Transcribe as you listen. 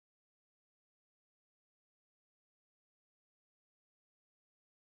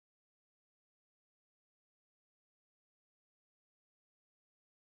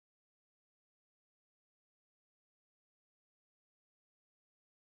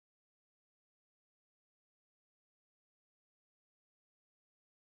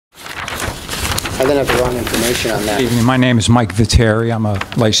I then have the wrong information on that. Good evening. My name is Mike Viteri. I'm a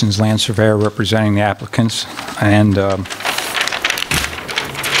licensed land surveyor representing the applicants. And the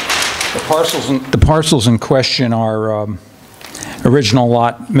parcels in question are original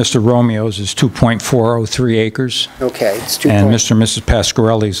lot, Mr. Romeo's, is 2.403 acres. Okay, it's 2. And Mr. and Mrs.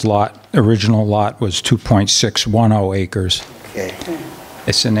 Pasquarelli's lot, original lot, was 2.610 acres. Okay.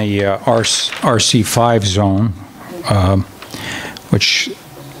 It's in the RC5 zone, which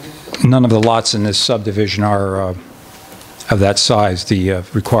none of the lots in this subdivision are of that size, the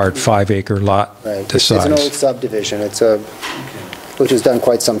required 5-acre lot Right. to size. It's an old subdivision. Which was done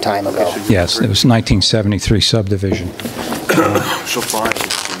quite some time ago. Yes, it was 1973 subdivision. So 5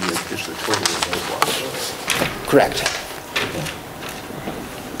 is the total of those lots. Correct.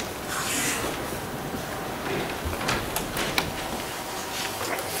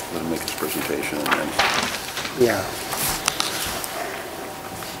 Let him make his presentation and then... Yeah.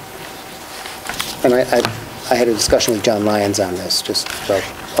 And I had a discussion with John Lyons on this, just, so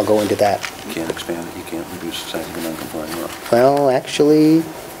I'll go into that. You can't expand it, you can't reduce the size of a non-compliant lot. Well, actually,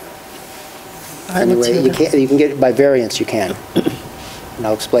 anyway, you can get it by variance, you can. And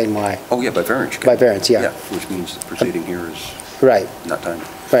I'll explain why. Oh, yeah, by variance you can. By variance, yeah. Yeah, which means the proceeding here is Right, not timely.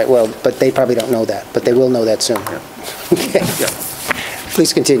 right, well, but they probably don't know that, but they will know that soon. Yeah. Okay. Yeah.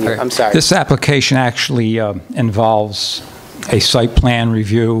 Please continue, Okay. I'm sorry. This application actually involves a site plan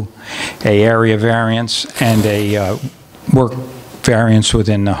review, a area variance, and a work variance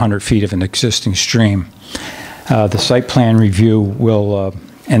within 100 feet of an existing stream. The site plan review will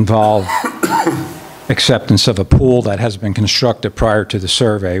involve acceptance of a pool that has been constructed prior to the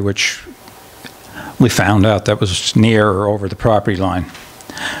survey, which we found out that was near or over the property line.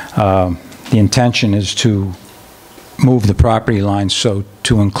 The intention is to move the property line so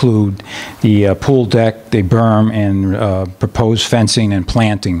to include the pool deck, the berm, and proposed fencing and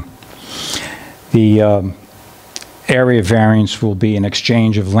planting. The area variance will be an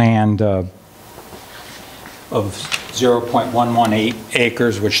exchange of land of 0.118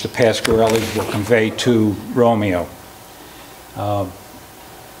 acres, which the Pasquarellis will convey to Romeo. The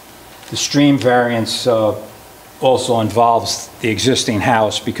stream variance also involves the existing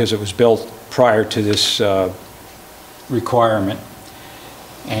house because it was built prior to this requirement.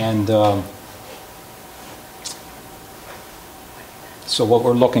 And so what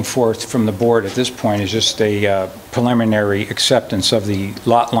we're looking for from the board at this point is just a preliminary acceptance of the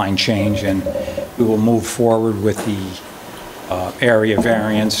lot line change, and we will move forward with the area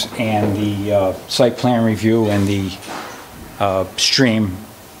variance and the site plan review and the stream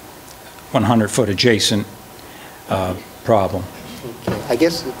 100-foot adjacent problem. Okay. I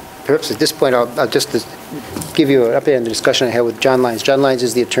guess perhaps at this point I'll just give you an update on the discussion I had with John Lyons. John Lyons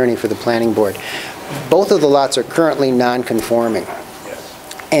is the attorney for the planning board. Both of the lots are currently non-conforming.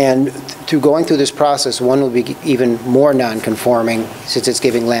 And through going through this process, one will be even more non-conforming since it's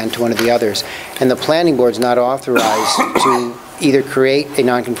giving land to one of the others. And the planning board's not authorized to either create a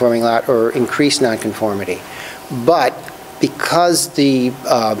non-conforming lot or increase non-conformity. But because the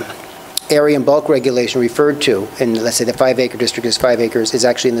area and bulk regulation referred to, and let's say the 5-acre district is 5 acres, is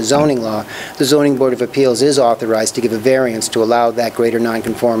actually in the zoning law, the Zoning Board of Appeals is authorized to give a variance to allow that greater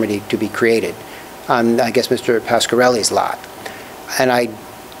non-conformity to be created on, I guess, Mr. Pasquarelli's lot. And I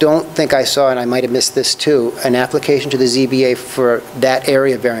don't think I saw, and I might have missed this too, an application to the ZBA for that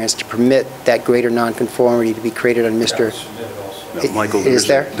area variance to permit that greater non-conformity to be created on Mr. No, Michael, Is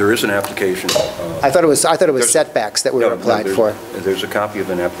there? There is an application. I thought it was setbacks that were applied for. There's a copy of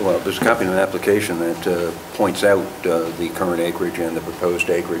an application that points out the current acreage and the proposed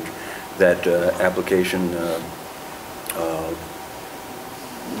acreage. That application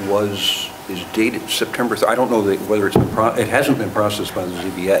is dated September. I don't know whether it's it hasn't been processed by the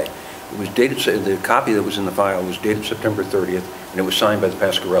ZBA. It was dated. The copy that was in the file was dated September 30th, and it was signed by the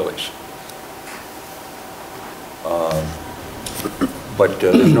Pasquarellis. But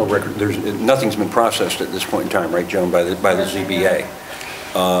there's no record. Nothing's been processed at this point in time, right, Joan? By the ZBA.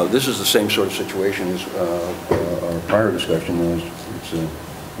 This is the same sort of situation as our prior discussion. It's a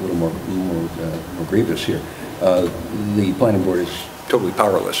little more grievous here. The planning board is totally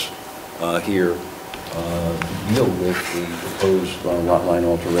powerless here to deal with the proposed lot line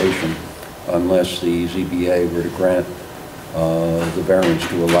alteration unless the ZBA were to grant the variance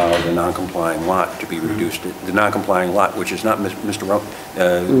to allow the non-complying lot to be reduced. The non-complying lot, which is not Mr. Rump,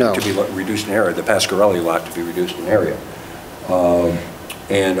 no. to be reduced in area, the Pasquarelli lot to be reduced in area.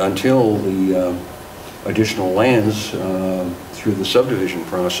 And until the additional lands through the subdivision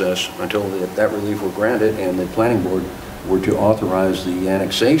process, until that relief were granted and the planning board were to authorize the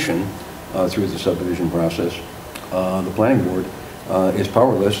annexation through the subdivision process, the planning board is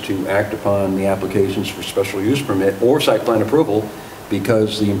powerless to act upon the applications for special use permit or site plan approval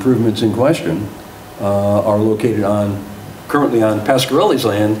because the improvements in question are located currently on Pasquarelli's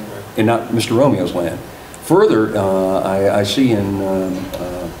land and not Mr. Romeo's land. Further, I see in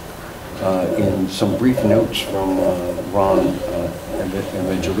some brief notes from Ron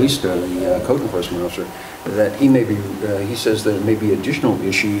Evangelista, the code enforcement officer, that he says that there may be additional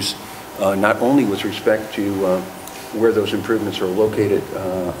issues, not only with respect to where those improvements are located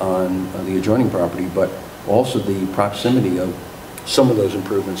on the adjoining property, but also the proximity of some of those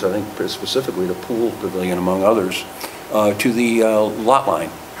improvements, I think specifically the pool pavilion, among others, to the lot line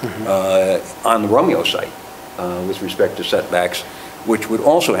on the Romeo site with respect to setbacks, which would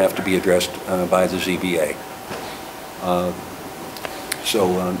also have to be addressed by the ZBA.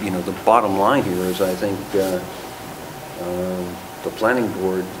 The bottom line here is I think the planning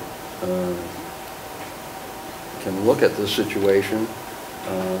board can look at this situation,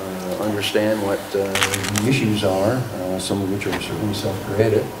 understand what the issues are, some of which are certainly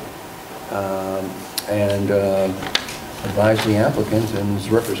self-created, and advise the applicant and his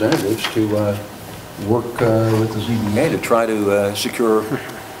representatives to work with the ZBA to try to secure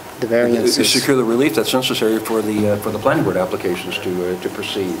The variances. secure the relief that's necessary for the planning board applications to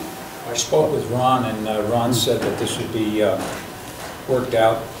proceed. I spoke with Ron, and Ron said that this would be worked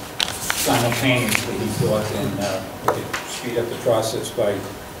out simultaneously, he thought, and we could speed up the process by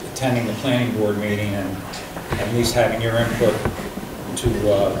attending the planning board meeting and at least having your input to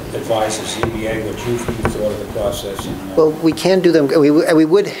advise the ZBA what you thought of the process. And, Well, we can do them, we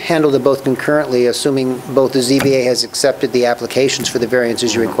would handle them both concurrently, assuming both the ZBA has accepted the applications for the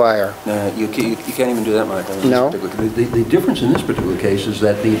variances you require. You can't even do that, Michael. No? The difference in this particular case is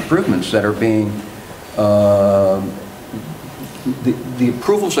that the improvements that are being, the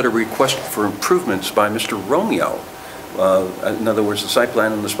approvals that are requested for improvements by Mr. Romeo, in other words, the site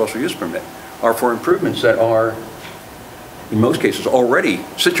plan and the special use permit, are for improvements that are, in most cases, already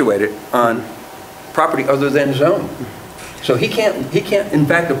situated on property other than zone. So he can't in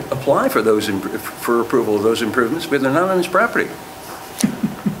fact apply for those for approval of those improvements, but they're not on his property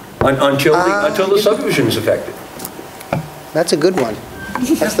until the subdivision is effected. That's a good one.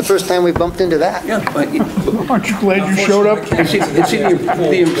 That's the first time we bumped into that. Yeah. Aren't you glad you showed up?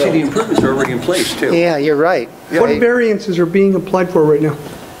 The improvements are already in place too. Yeah, you're right. What variances are being applied for right now?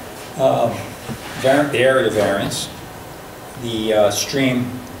 the area variance, the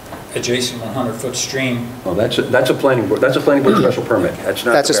stream, adjacent 100-foot stream. Well, that's a planning board special permit. That's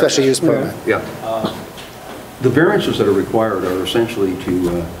not. That's a the special use variance. permit. Yeah. The variances that are required are essentially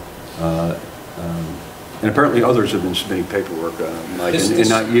to, and apparently others have been submitting paperwork, Mike, and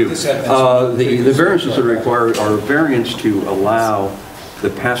not you. The variances that are required are a variance to allow the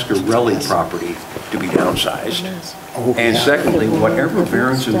Pasquarelli property to be downsized. And secondly, whatever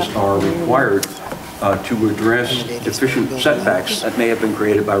variances are required to address deficient setbacks that may have been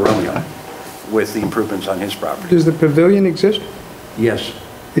created by Romeo with the improvements on his property. Does the pavilion exist? Yes.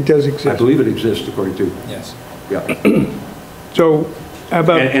 It does exist. I believe it exists, according to. Yes. Yeah. So, how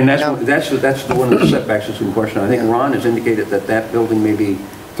about... And that's the one of the setbacks that's in question. I think Ron has indicated that that building may be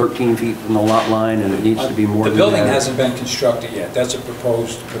 13 feet from the lot line, and it needs to be more than that. The building hasn't been constructed yet. That's a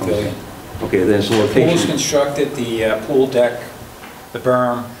proposed pavilion. Okay, then it's the The pool is location. constructed, the pool deck, the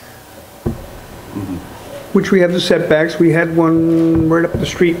berm. Which we have the setbacks. We had one right up the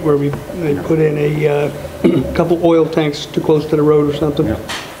street where they put in a couple oil tanks too close to the road or something. Yeah.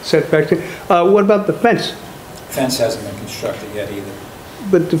 Setback. What about the fence? Fence hasn't been constructed yet either.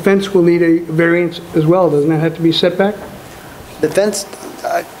 But the fence will need a variance as well. Doesn't that have to be setback? The fence,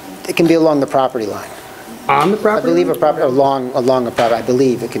 it can be along the property line. On the I property? believe along a property, I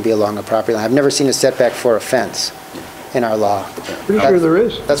believe it can be along a property line. I've never seen a setback for a fence in our law. Pretty sure there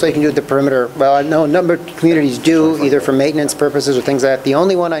is. That's what you can do at the perimeter. Well, I know a number of communities do, either for maintenance purposes or things like that. The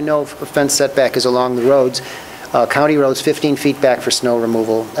only one I know of fence setback is along the roads, county roads, 15 feet back for snow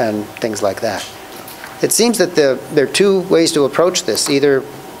removal and things like that. It seems that there are two ways to approach this. Either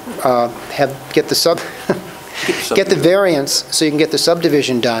get the variance so you can get the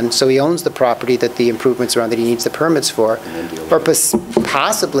subdivision done, so he owns the property that the improvements are on, that he needs the permits for. Or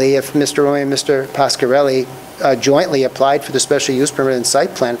possibly, if Mr. Roy and Mr. Pasquarelli jointly applied for the special use permit and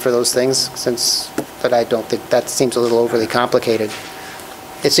site plan for those things, but I don't think, that seems a little overly complicated.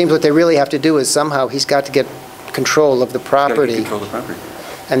 It seems what they really have to do is somehow he's got to get control of the property. Control the property.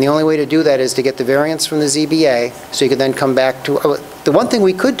 And the only way to do that is to get the variance from the ZBA, so you could then come back to, the one thing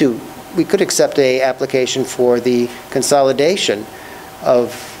we could do, we could accept a application for the consolidation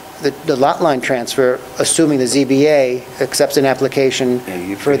of the lot line transfer, assuming the ZBA accepts an application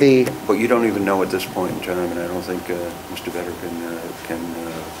for the... But you don't even know at this point in time, and I don't think Mr. Vedder can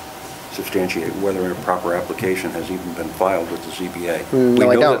substantiate whether a proper application has even been filed with the ZBA. No,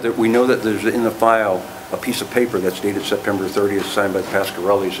 I don't. We know that there's in the file a piece of paper that's dated September 30th, signed by the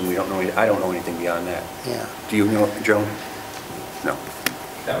Pasquarellis, and I don't know anything beyond that. Yeah. Do you know, Joan? No.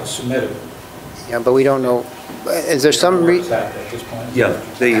 That was submitted. Yeah, but we don't know, is there some reason? At this point? Yeah,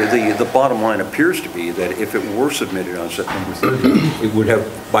 the bottom line appears to be that if it were submitted on September 30th, it would have,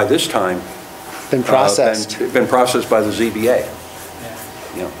 by this time, Been processed. Been processed by the ZBA.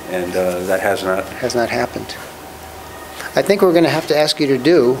 You know, and that has not. Has not happened. I think what we're going to have to ask you to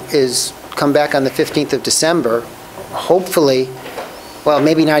do is come back on the 15th of December, hopefully, well,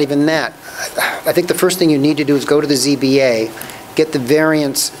 maybe not even that. I think the first thing you need to do is go to the ZBA, get the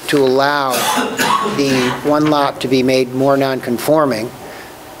variance to allow the one lot to be made more non-conforming,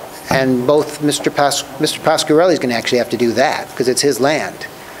 and both Mr. Pasquarelli is going to actually have to do that, because it's his land.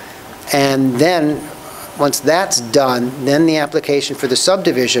 And then, once that's done, then the application for the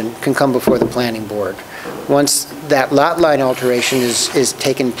subdivision can come before the planning board. Once that lot line alteration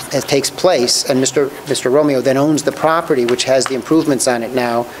takes place, and Mr. Romeo then owns the property, which has the improvements on it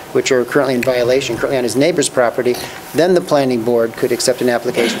now, which are currently in violation, currently on his neighbor's property, then the planning board could accept an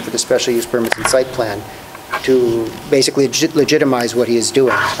application for the special use permits and site plan to basically legitimize what he is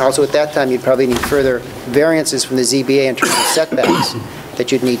doing. Also, at that time, you'd probably need further variances from the ZBA in terms of setbacks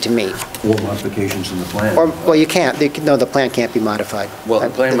that you'd need to meet. Or modifications in the plan. Or, well, you can't. No, the plan can't be modified. Well, the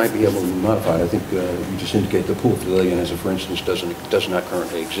plan might be able to be modified. I think you just indicate the pool pavilion, as a for instance, does not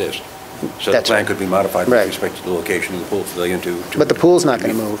currently exist. So the That's plan could be modified with right. respect to the location of the pool pavilion to... But the pool's not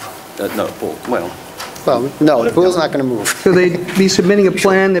going to move. No, the pool, well... Well, no, the pool's not going to move. So they'd be submitting a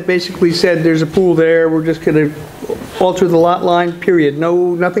plan that basically said, there's a pool there, we're just going to alter the lot line, period,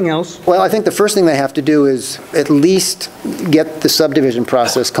 nothing else? Well, I think the first thing they have to do is at least get the subdivision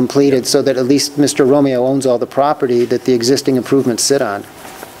process completed so that at least Mr. Romeo owns all the property that the existing improvements sit on,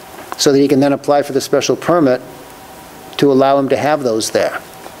 so that he can then apply for the special permit to allow him to have those there.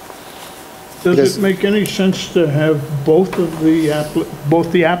 Does it make any sense to have both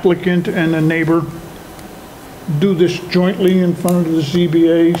the applicant and the neighbor do this jointly in front of the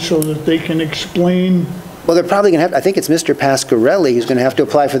ZBA so that they can explain? Well, they're probably going to have, I think it's Mr. Pasquarelli who's going to have to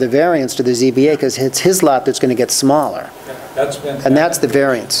apply for the variance to the ZBA because it's his lot that's going to get smaller. And that's the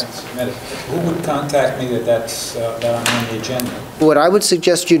variance. Who would contact me that I'm on the agenda? What I would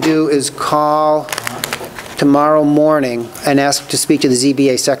suggest you do is call tomorrow morning and ask to speak to the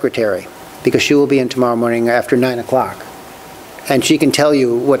ZBA secretary, because she will be in tomorrow morning after 9 o'clock. And she can tell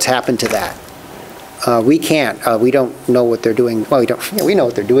you what's happened to that. We can't. We don't know what they're doing. Well, we know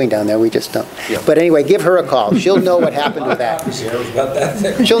what they're doing down there. We just don't. Yeah. But anyway, give her a call. She'll know what happened with that.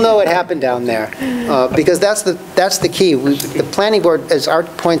 She'll know what happened down there. Because that's the key. The planning board, as Art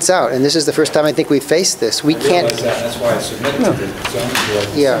points out, and this is the first time I think we've faced this, we can't. That's why I submitted to the zoning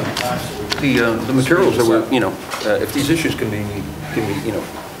board. Yeah. The materials that were, if these issues can be,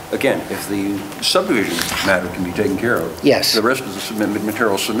 again, if the subdivision matter can be taken care of. Yes. The rest of the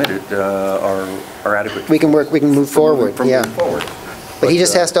materials submitted are adequate. We can move forward, from yeah. moving forward. But he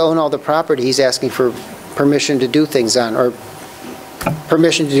just has to own all the property he's asking for permission to do things on, or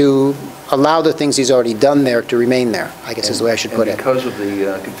permission to allow the things he's already done there to remain there, I guess is the way I should put it. And because of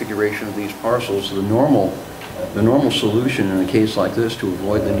the configuration of these parcels, the normal solution in a case like this to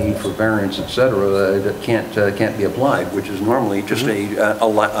avoid the need for variance, et cetera, that can't be applied, which is normally just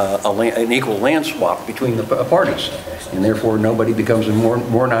an equal land swap between the parties, and therefore nobody becomes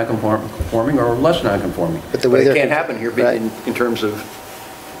more non-conforming or less non-conforming. But it can't happen here in terms of,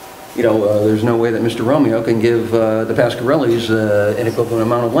 there's no way that Mr. Romeo can give the Pasquarellis an equivalent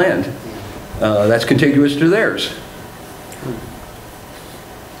amount of land that's contiguous to theirs.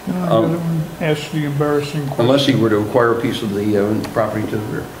 Ask the embarrassing question. Unless he were to acquire a piece of the property to the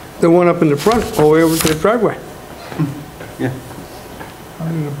rear. The one up in the front, all the way over to the driveway. Yeah. How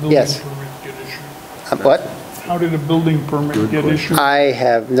did a building Yes. permit get issued? What? How did a building permit get issued? I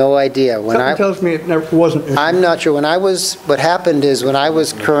have no idea. Something tells me it never wasn't issued. I'm not sure. What happened is when I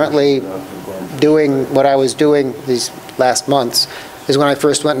was currently doing what I was doing these last months is when I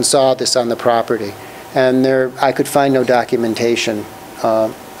first went and saw this on the property. And I could find no documentation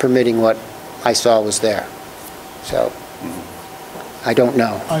permitting what I saw was there. So, I don't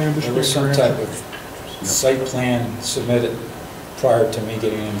know. I There understand. was some type of site plan submitted prior to me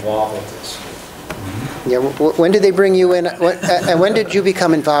getting involved with this. Yeah, when did they bring you in? And when did you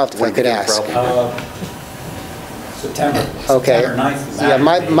become involved, if I could ask? September. Okay. September 9th is Yeah,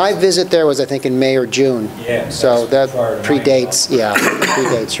 Saturday. my visit there was, I think, in May or June. Yeah, So that that's prior to predates, yeah,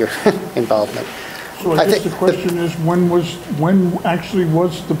 predates your involvement. So I I guess think the question is, when actually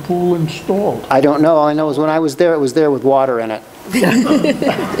was the pool installed? I don't know. All I know is when I was there, it was there with water in it.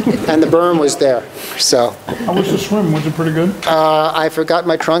 And the berm was there, so. How was the swim? Was it pretty good? I forgot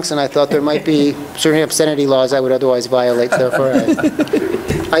my trunks, and I thought there might be certain obscenity laws I would otherwise violate, therefore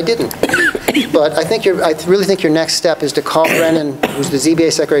I didn't. But I really think your next step is to call Brennan, who's the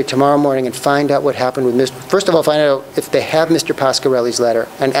ZBA secretary, tomorrow morning and find out what happened with first of all, find out if they have Mr. Pasquarelli's letter,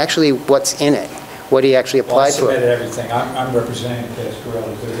 and actually what's in it, what he actually Well, I applied for. submitted everything. I'm representing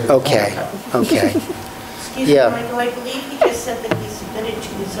Pasquarelli. Okay, okay. Excuse Yeah. me, Michael, I believe he just said that he submitted to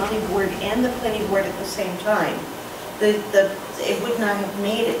the zoning board and the planning board at the same time. It would not have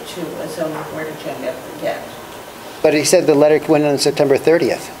made it to a zoning board agenda yet. But he said the letter went on September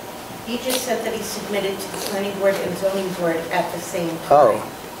 30th. He just said that he submitted to the planning board and zoning board at the same time.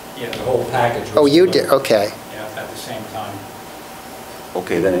 Oh. Yeah, the whole package was... Oh, you did, delivered. okay. Yeah, at the same time.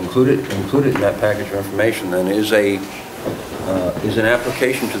 Okay, then included in that package of information then is an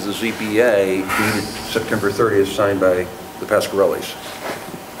application to the ZBA dated September 30th signed by the Pasquarellis.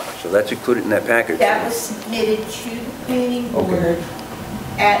 So that's included in that package. That was submitted to the planning Okay. board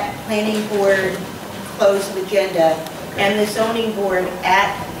at planning board close of agenda and the zoning board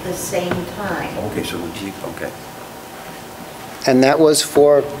at the same time. Okay, so okay. And that was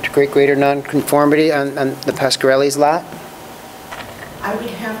for greater nonconformity on the Pasquarelli's lot? I would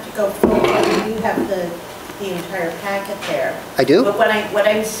have to go forward, you have the entire packet there. I do? But what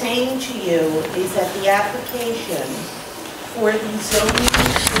I'm saying to you is that the application for the zoning,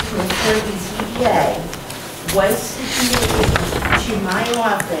 for the ZBA was submitted to my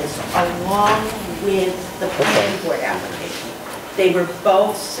office along with the planning board application. They were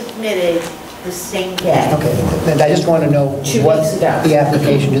both submitted the same day. Okay, and I just want to know 2 what weeks ago. the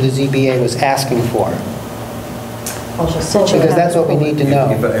application to the ZBA was asking for, because that's what we need to know.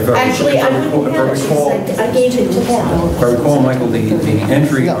 Actually, I wouldn't have it, I gave it to them. If I recall, Michael, the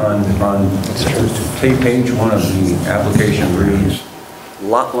entry on page 1 of the application reads,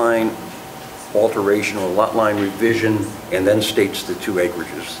 lot line alteration or lot line revision, and then states the 2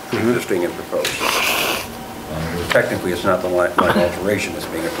 acreages, existing and proposed. Technically, it's not the line alteration that's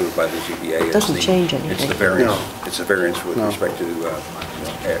being approved by the ZBA. It doesn't change It's anything. the variance. No. It's a variance with No. respect to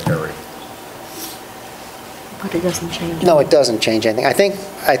area. But it doesn't change. No, it doesn't change anything. I think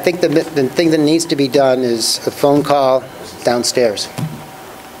the thing that needs to be done is a phone call downstairs.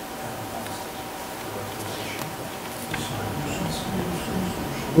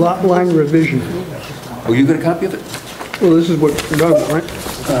 Lot line revision. Oh, you got a copy of it? Well, this is what we're talking about, right?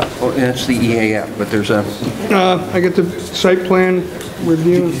 Oh, it's the EAF, but there's a... I get the site plan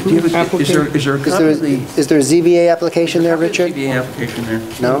review Do you have a- application. Is there a Is copy there, of the... is there a ZBA application there, Richard? ZBA application there?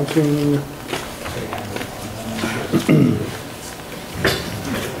 No?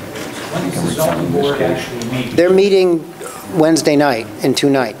 When does the zoning board actually meet? They're meeting Wednesday night in 2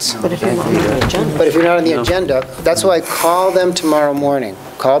 nights. But if you're not on the agenda, But if you're not on the agenda, that's why I call them tomorrow morning.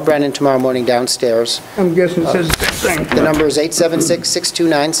 Call Brennan tomorrow morning downstairs. I'm guessing it says the same thing. The number is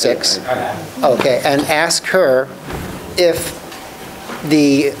 876-6296. Okay, and ask her if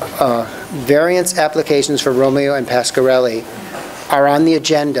the variance applications for Romeo and Pasquarelli are on the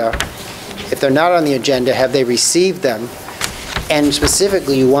agenda. If they're not on the agenda, have they received them? And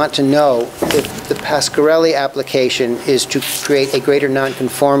specifically, you want to know if the Pasquarelli application is to create a greater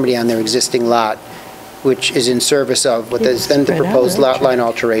nonconformity on their existing lot, which is in service of what is then the Spread out, proposed lot right? line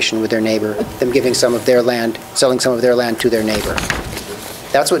alteration with their neighbor, them giving some of their land, selling some of their land to their neighbor.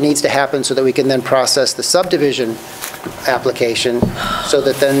 That's what needs to happen so that we can then process the subdivision application, so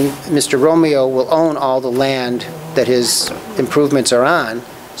that then Mr. Romeo will own all the land that his improvements are on,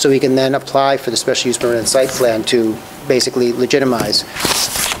 so he can then apply for the special use permit and site plan to basically legitimize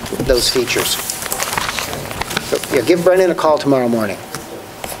those features. So, yeah, give Brennan a call tomorrow morning.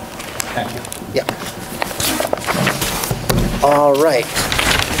 Thank you. Yeah. All right.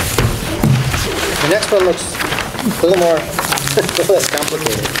 The next one looks a little more, a little less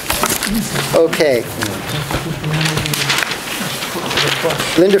complicated. Okay.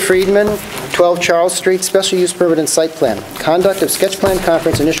 Linda Friedman, 12 Charles Street, special use permit and site plan. Conduct of sketch plan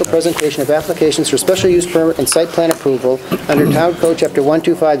conference, initial presentation of applications for special use permit and site plan approval under Town Code Chapter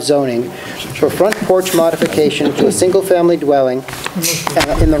 125 zoning for front porch modification to a single-family dwelling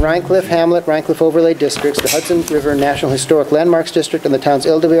in the Rhinecliff Hamlet, Rhinecliff Overlay Districts, the Hudson River National Historic Landmarks District, and the town's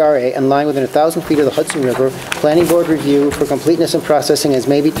LWRA, and lying within 1,000 feet of the Hudson River. Planning Board review for completeness and processing as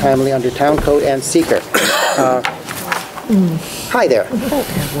may be timely under Town Code and seeker. Hi there. we don't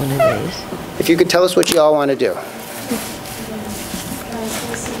have one of these. If you could tell us what you all want to do.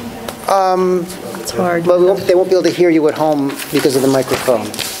 It's hard. Well, they won't be able to hear you at home because of the microphone.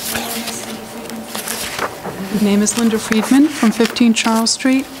 My name is Linda Friedman from 15 Charles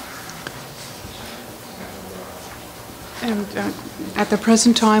Street. And at the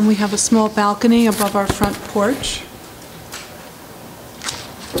present time, we have a small balcony above our front porch.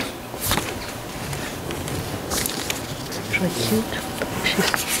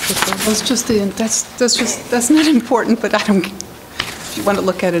 That's just that's not important, but I don't, if you want to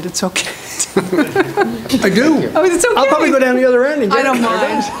look at it, it's okay. I do. Oh, it's okay. I'll probably go down the other end and get I don't it.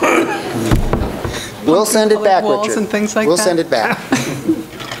 mind. We'll send it back, Walls Richard. and things like We'll that. send it back.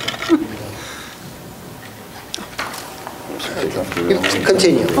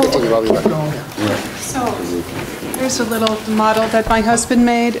 Continue while we look. So, here's a little model that my husband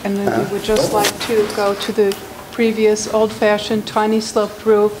made, and then we would just like to go to the previous old-fashioned tiny sloped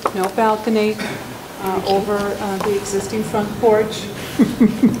roof, no balcony, over the existing front porch.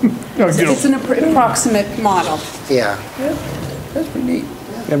 It's an approximate model. Yeah. That's pretty neat.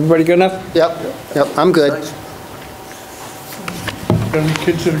 Everybody good enough? Yep, I'm good. Got any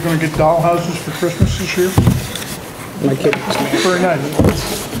kids that are going to get dollhouses for Christmas this year? My kid. Very nice.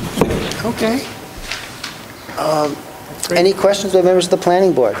 Okay. Any questions by members of the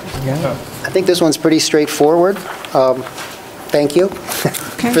planning board? Yeah. I think this one's pretty straightforward. Thank you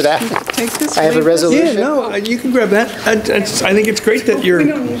Okay. for that. Take this. I have a leave this. resolution. Yeah, no, you can grab that. I think it's great that you're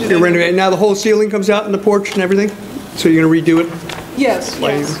renovating. Now the whole ceiling comes out in the porch and everything? So you're going to redo it? Yes,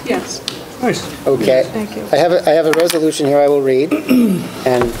 yes. Nice. Okay. Thank you. I have a resolution here I will read,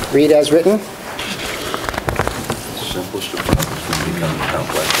 and read as written. Simplest of problems can become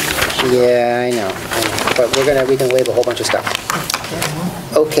complex. Yeah, I know. But we can waive a whole bunch of stuff.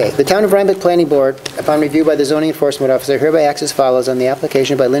 Okay, the Town of Rhinebeck Planning Board, upon review by the zoning enforcement officer, hereby acts as follows on the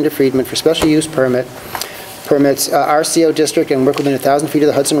application by Linda Friedman for special use permits, RCO district and work within 1,000 feet of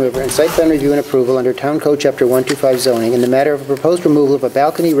the Hudson River, and site plan review and approval under Town Code Chapter 125 zoning in the matter of a proposed removal of a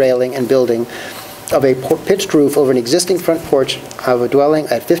balcony railing and building of a pitched roof over an existing front porch of a dwelling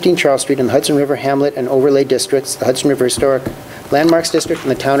at 15 Charles Street in the Hudson River Hamlet and Overlay Districts, the Hudson River Historic Landmarks District, and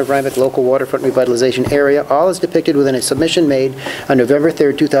the Town of Rhinebeck Local Waterfront Revitalization Area, all is depicted within a submission made on November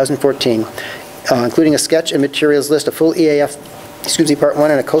 3rd, 2014, including a sketch and materials list, a full EAF, Part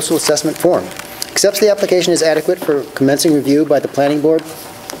 1, and a coastal assessment form. Accepts the application is adequate for commencing review by the planning board,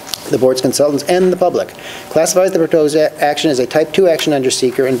 the board's consultants, and the public. Classifies the proposed action as a Type 2 action under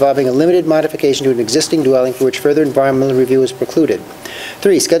seeker involving a limited modification to an existing dwelling for which further environmental review is precluded.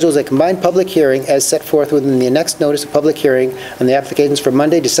 3, schedules a combined public hearing as set forth within the next notice of public hearing on the applications for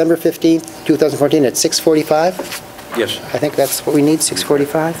Monday, December 15th, 2014 at 6:45. Yes. I think that's what we need,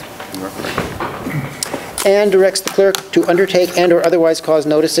 6:45. And directs the clerk to undertake and/or otherwise cause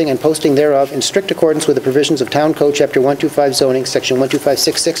noticing and posting thereof in strict accordance with the provisions of Town Code Chapter 125 zoning, Section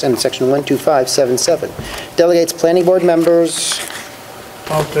 12566 and Section 12577. Delegates planning board members,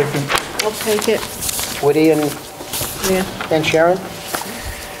 I'll take it. I'll take it. Woody and Yeah. Sharon?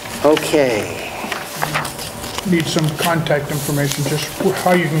 Okay. Need some contact information, just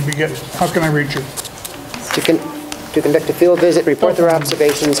how you can how can I reach you? To conduct a field visit, report their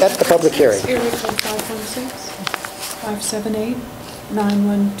observations at the public hearing. Area code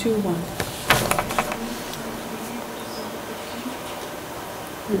 516-578-9121.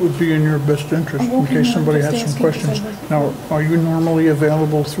 It would be in your best interest in Okay, case no, somebody just had some asking 'cause questions. I'd like- Now, are you normally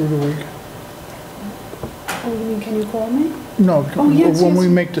available through the week? Oh, you mean, can you call me? No, Oh, yes, when we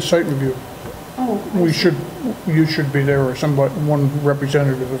yes. make the site review, Oh, I you see. should be there, or one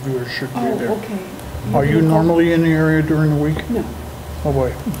representative of yours should be Oh, there. okay. Are you normally in the area during the week? No. Oh,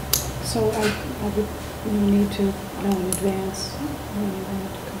 boy. So I would need to know in advance when you want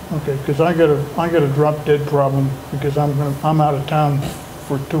to come. Okay, because I got a drop dead problem because I'm out of town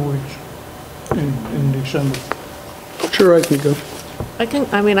for 2 weeks in December. Sure, I can go. I can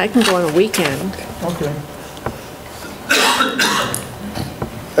go on a weekend. Okay.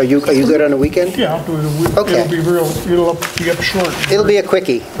 Are you good on a weekend? Yeah, I'll do it a week. Okay. It'll be up short. It'll be a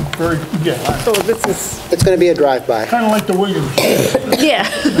quickie. Very, yeah, So this is, It's going to be a drive-by. kind of like the Williams. yeah.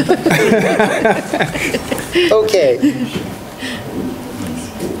 Okay.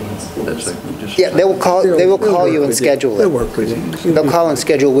 That's like, just. Yeah, they will call you and schedule They'll it. work with you. They'll call and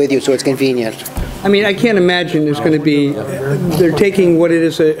schedule with you, so it's convenient. I mean, I can't imagine there's going to be, they're taking what it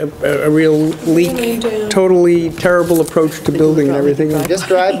is a real leak, totally terrible approach to building and everything. and Just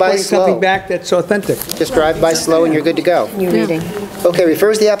drive by putting something slow. back that's authentic. Just drive by slow and you're good to go. You're reading. Okay,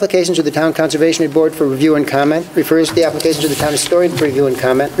 refers the application to the Town Conservation Board for review and comment. Refers the application to the Town Historian for review and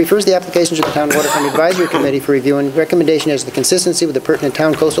comment. Refers the application to the Town Waterfront Advisory Committee for review and recommendation as to the consistency with the pertinent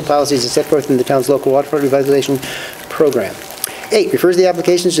town coastal policies as set forth in the town's local waterfront revitalization program. 8, refers the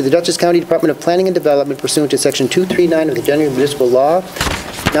applications to the Dutchess County Department of Planning and Development pursuant to Section 239 of the General Municipal Law.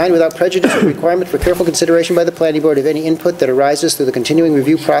 9, without prejudice, the requirement for careful consideration by the planning board of any input that arises through the continuing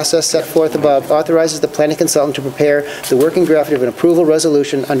review process set forth above, authorizes the planning consultant to prepare the working draft of an approval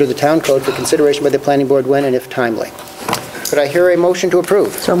resolution under the town code for consideration by the planning board when and if timely. Could I hear a motion to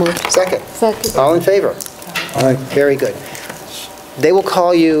approve? So moved. Second. Second. All in favor? Aye. Very good. They will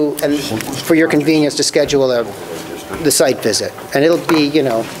call you, and for your convenience, to schedule the site visit. And it'll be, you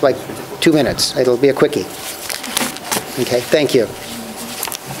know, like 2 minutes. It'll be a quickie. Okay, thank you.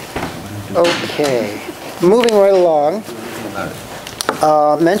 Okay, moving right along.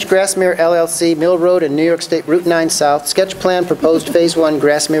 Mensch Grassmere LLC, Mill Road and New York State Route 9 South, sketch plan proposed Phase 1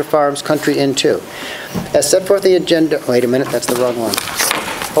 Grassmere Farms Country Inn 2. As set forth in the agenda, wait a minute, that's the wrong one.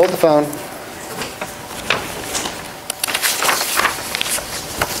 Hold the phone.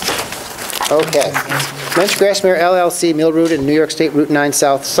 Okay. Mensch Grassmere LLC, Mill Road and New York State Route 9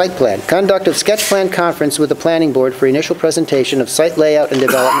 South, site plan. Conduct of sketch plan conference with the planning board for initial presentation of site layout and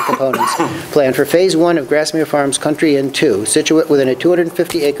development components. Plan for Phase 1 of Grassmere Farms Country Inn 2, situate within a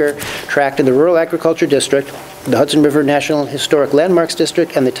 250-acre tract in the Rural Agriculture District, the Hudson River National Historic Landmarks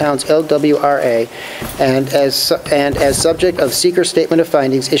District, and the town's LWRA, and as subject of seeker statement of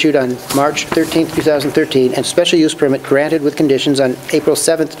findings issued on March 13, 2013, and special use permit granted with conditions on April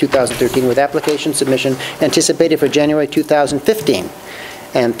 7, 2013, with application submission anticipated for January 2015.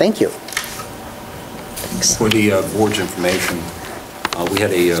 And thank you. For the board's information, we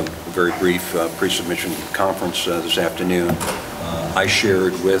had a very brief pre-submission conference this afternoon. I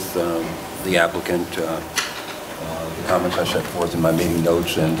shared with the applicant the comments I set forth in my meeting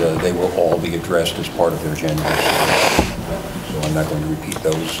notes, and they will all be addressed as part of their January submission. So I'm not going to repeat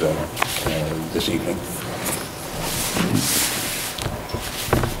those this evening.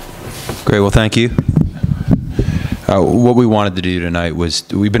 Great, well, thank you. What we wanted to do tonight was,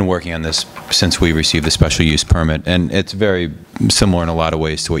 we've been working on this since we received the special use permit, and it's very similar in a lot of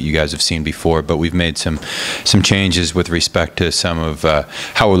ways to what you guys have seen before, but we've made some changes with respect to some of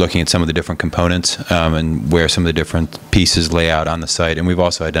how we're looking at some of the different components and where some of the different pieces lay out on the site, and we've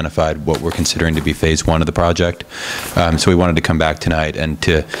also identified what we're considering to be Phase 1 of the project. So we wanted to come back tonight and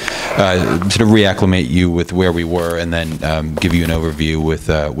to sort of reacclimate you with where we were, and then give you an overview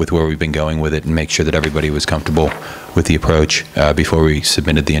with where we've been going with it, and make sure that everybody was comfortable with the approach before we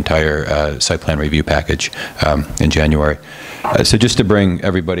submitted the entire site plan review package in January. So just to bring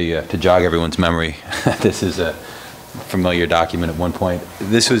everybody, to jog everyone's memory, this is a familiar document at one point.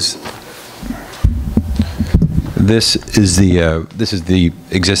 This is the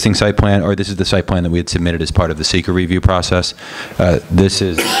existing site plan, or this is the site plan that we had submitted as part of the seeker review process. This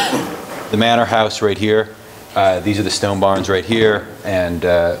is the manor house right here. These are the stone barns right here, and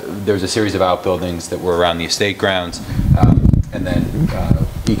there's a series of outbuildings that were around the estate grounds, and then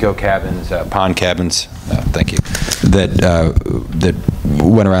eco cabins, pond cabins, thank you, that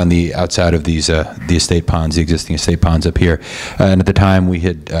went around the outside of these the estate ponds, the existing estate ponds up here. And at the time, we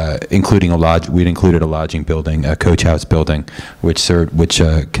had we'd included a lodging building, a coach house building, which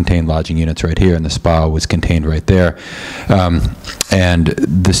contained lodging units right here, and the spa was contained right there. And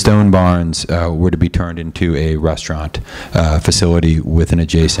the stone barns were to be turned into a restaurant facility with an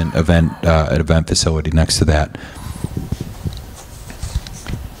adjacent event facility next to that.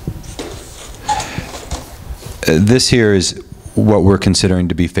 This here is what we're considering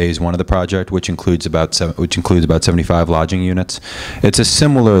to be Phase 1 of the project, which includes about 75 lodging units. It's a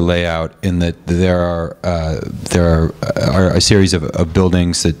similar layout in that there are a series of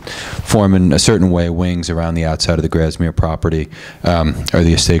buildings that form in a certain way wings around the outside of the Grassmere property, or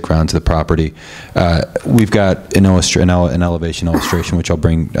the estate grounds of the property. We've got an elevation illustration, which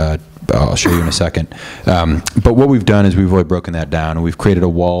I'll show you in a second. But what we've done is we've really broken that down, and we've created a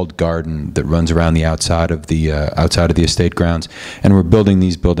walled garden that runs around the outside of the estate grounds, and we're building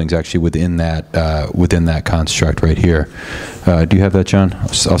these buildings actually within that construct right here. Do you have that, John?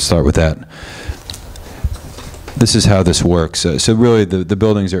 I'll start with that. This is how this works. So really, the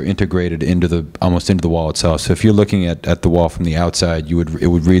buildings are integrated almost into the wall itself. So if you're looking at the wall from the outside, it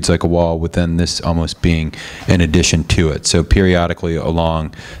would read like a wall, with then this almost being an addition to it. So periodically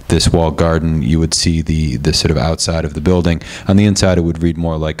along this wall garden, you would see the sort of outside of the building. On the inside, it would read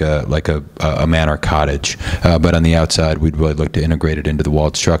more like a manor cottage, but on the outside, we'd really look to integrate it into the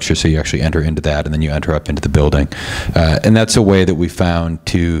walled structure. So you actually enter into that, and then you enter up into the building, and that's a way that we found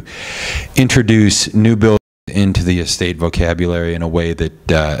to introduce new buildings into the estate vocabulary in a way that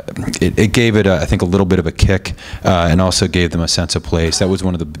it gave it, I think, a little bit of a kick, and also gave them a sense of place. That was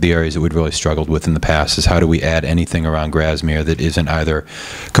one of the areas that we'd really struggled with in the past, is how do we add anything around Grasmere that isn't either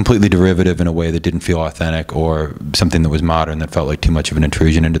completely derivative in a way that didn't feel authentic, or something that was modern that felt like too much of an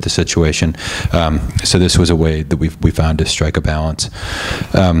intrusion into the situation. So this was a way that we found to strike a balance.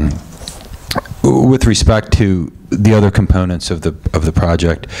 With respect to the other components of the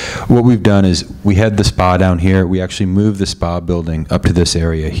project, what we've done is we had the spa down here. We actually moved the spa building up to this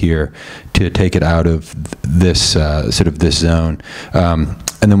area here to take it out of this sort of this zone.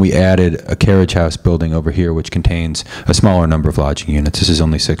 And then we added a carriage house building over here, which contains a smaller number of lodging units. This is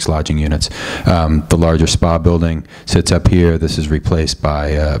only 6 lodging units. The larger spa building sits up here. This is replaced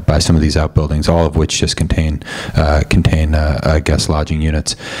by some of these outbuildings, all of which just contain guest lodging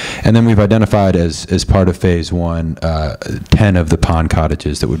units. And then we've identified as part of Phase 1, 10 of the pond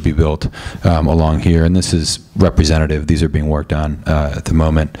cottages that would be built along here. And this is representative. These are being worked on at the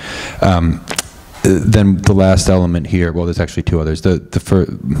moment. Then the last element here, well, there's actually 2 others.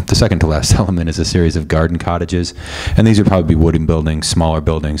 The second to last element is a series of garden cottages, and these would probably be wooden buildings, smaller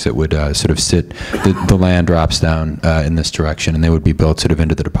buildings that would sort of sit, the land drops down in this direction, and they would be built sort of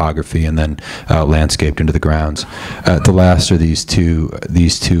into the topography and then landscaped into the grounds. The last are these two,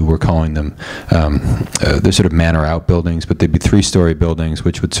 we're calling them, they're sort of manor outbuildings, but they'd be 3-story buildings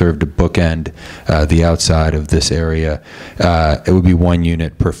which would serve to bookend the outside of this area. It would be 1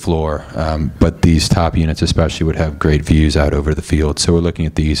 unit per floor, but these top units especially would have great views out over the field. So we're looking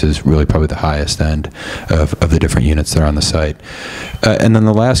at these as really probably the highest end of the different units that are on the site. And then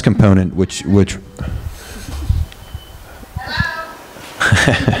the last component, which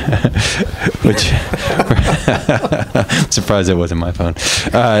surprised it wasn't my phone,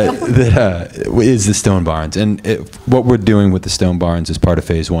 is the stone barns. And what we're doing with the stone barns as part of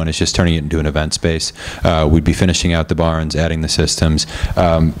Phase 1 is just turning it into an event space. We'd be finishing out the barns, adding the systems,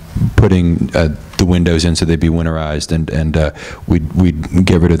 putting the windows in so they'd be winterized, and we'd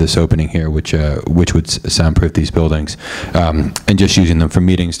get rid of this opening here, which would soundproof these buildings, and just using them for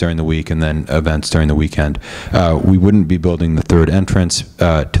meetings during the week and then events during the weekend. We wouldn't be building the 3rd entrance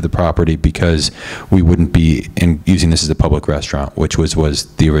to the property because we wouldn't be using this as a public restaurant, which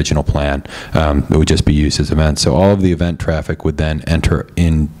was the original plan. It would just be used as events. So all of the event traffic would then enter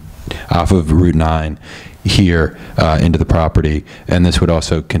in off of Route 9 here into the property, and this would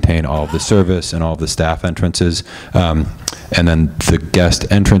also contain all of the service and all of the staff entrances. And then the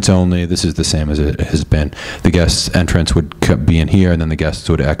guest entrance only, this is the same as it has been. The guest entrance would be in here, and then the guests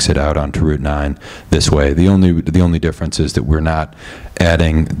would exit out onto Route 9 this way. The only difference is that we're not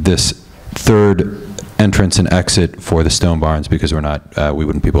adding this 3rd entrance and exit for the stone barns because we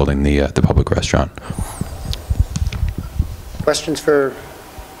wouldn't be building the public restaurant. Questions for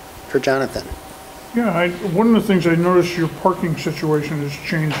Jonathan? Yeah, one of the things I noticed, your parking situation has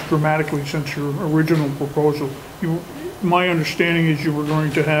changed dramatically since your original proposal. My understanding is you were going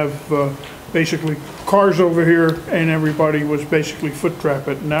to have basically cars over here and everybody was basically foot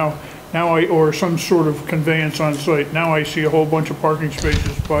traffic. Or some sort of conveyance on site. Now I see a whole bunch of parking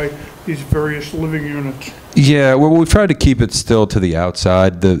spaces by these various living units. Yeah, well, we've tried to keep it still to the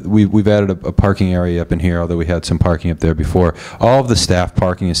outside. We've added a parking area up in here, although we had some parking up there before. All of the staff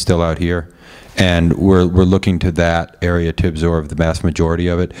parking is still out here, and we're looking to that area to absorb the vast majority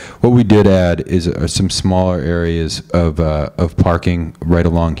of it. What we did add is some smaller areas of parking right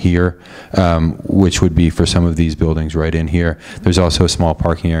along here, which would be for some of these buildings right in here. There's also a small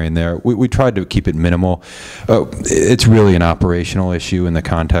parking area in there. We tried to keep it minimal. It's really an operational issue in the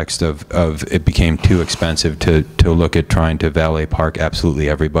context of it became too expensive to look at trying to valet park absolutely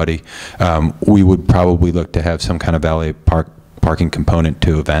everybody. We would probably look to have some kind of valet parking component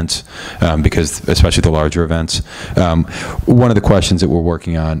to events, because especially the larger events. One of the questions that we're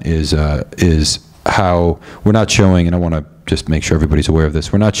working on is how we're not showing, and I want to just make sure everybody's aware of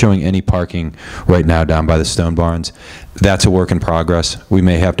this, we're not showing any parking right now down by the stone barns. That's a work in progress. We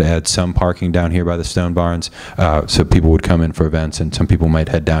may have to add some parking down here by the stone barns, so people would come in for events, and some people might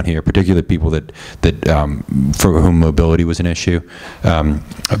head down here, particularly people that for whom mobility was an issue.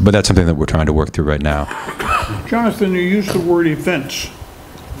 But that's something that we're trying to work through right now. Jonathan, you used the word events.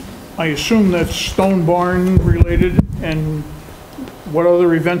 I assume that's stone barn related, and what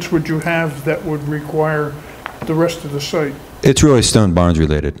other events would you have that would require the rest of the site? It's really stone barns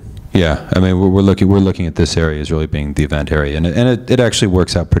related. Yeah, I mean, we're looking at this area as really being the event area, and it actually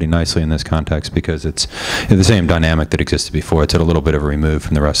works out pretty nicely in this context because it's the same dynamic that existed before. It's at a little bit of a remove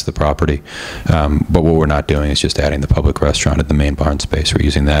from the rest of the property, but what we're not doing is just adding the public restaurant at the main barn space. We're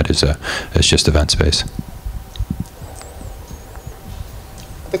using that as just event space.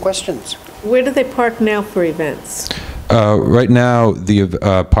 Other questions? Where do they park now for events? Right now, the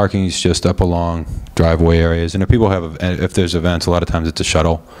parking is just up along driveway areas, and if there's events, a lot of times it's a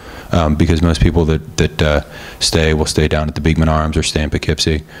shuttle, because most people that stay will stay down at the Beekman Arms or stay in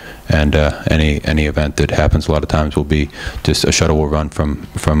Poughkeepsie, and any event that happens a lot of times will be just a shuttle will run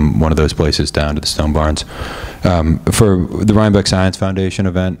from one of those places down to the Stone Barns. For the Rhinebeck Science Foundation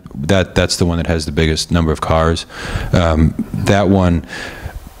event, that's the one that has the biggest number of cars. That one,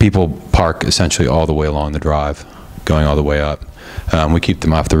 people park essentially all the way along the drive, going all the way up. We keep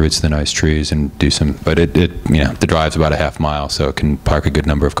them off the roots of the nice trees and do some, but the drive's about a half mile, so it can park a good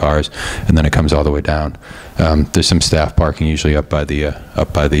number of cars, and then it comes all the way down. There's some staff parking usually up by the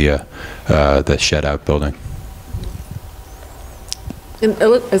shed out building. And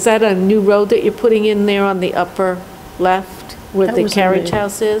is that a new road that you're putting in there on the upper left where That the was carriage amazing.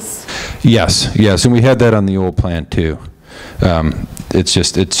 house is? Yes, and we had that on the old plan too.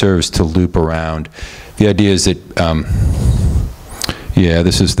 It serves to loop around. The idea is that,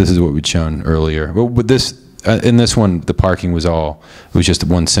 this is what we'd shown earlier. But with this, in this one, the parking was just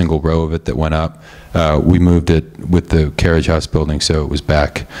one single row of it that went up. We moved it with the carriage house building, so it was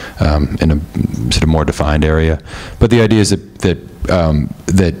back in a sort of more defined area. But the idea is that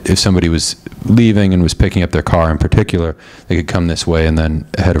if somebody was leaving and was picking up their car in particular, they could come this way and then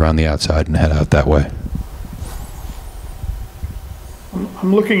head around the outside and head out that way.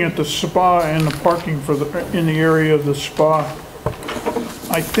 I'm looking at the spa and the parking in the area of the spa.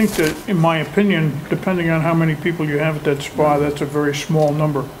 I think that, in my opinion, depending on how many people you have at that spa, that's a very small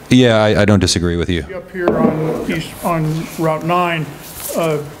number. Yeah, I don't disagree with you. Up here on Route 9,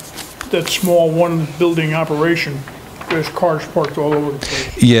 that small one-building operation, there's cars parked all over the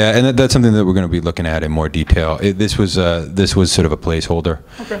place. Yeah, and that's something that we're going to be looking at in more detail. This was sort of a placeholder.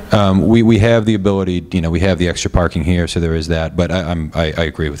 Okay. We have the ability, we have the extra parking here, so there is that. But I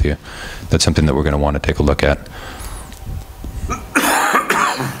agree with you. That's something that we're going to want to take a look at.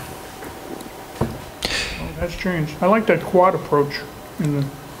 That's changed. I like that quad approach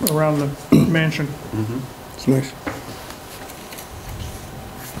around the mansion. It's nice.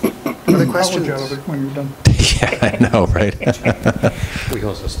 Other College questions? out of it when you're done. Yeah, I know, right? We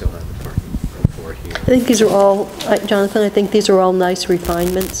also still have the parking for here. I think these are all, Jonathan, I think these are all nice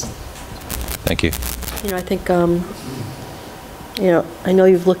refinements. Thank you. I think, I know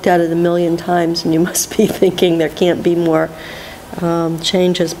you've looked at it a million times, and you must be thinking there can't be more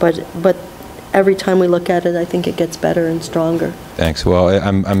changes, but every time we look at it, I think it gets better and stronger. Thanks. Well,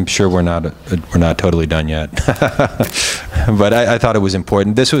 I'm sure we're not totally done yet, but I thought it was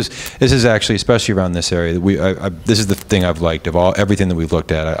important. This is actually, especially around this area, this is the thing I've liked of everything that we've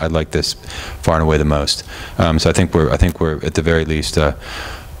looked at. I like this far and away the most. So I think we're at the very least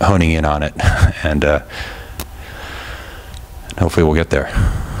honing in on it, and hopefully we'll get there.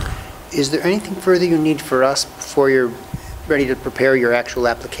 Is there anything further you need for us before you're ready to prepare your actual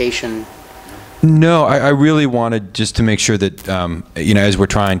application? No, I really wanted just to make sure that, as we're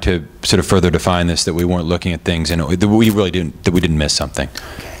trying to sort of further define this, that we weren't looking at things and that we didn't miss something,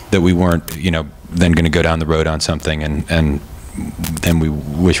 that we weren't, then going to go down the road on something and then we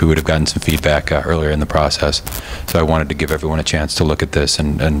wish we would have gotten some feedback earlier in the process. So I wanted to give everyone a chance to look at this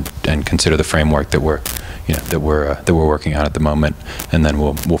and consider the framework that we're working on at the moment, and then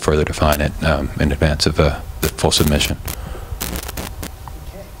we'll further define it in advance of the full submission.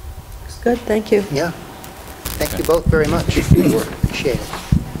 Good, thank you. Yeah. Thank you both very much. Appreciate it.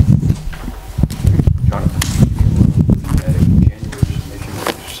 Jonathan,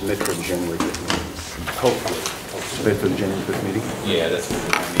 submit for the January 5th meeting. Hopefully. Submit for the January 5th meeting? Yeah, that's what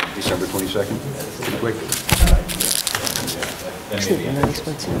I mean. December 22nd? Pretty quick. Isn't it nice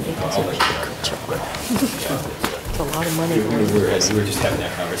once you make it chocolate? It's a lot of money. We were just having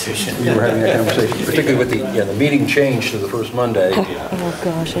that conversation. We were having that conversation, particularly with the meeting changed to the first Monday. Oh,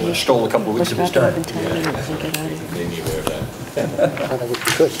 gosh. I just Stole a couple of weeks of his time. Look back up in 10 minutes and get out of here. That would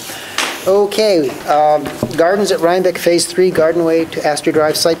be good. Okay, Gardens at Rhinebeck Phase 3, Garden Way to Astor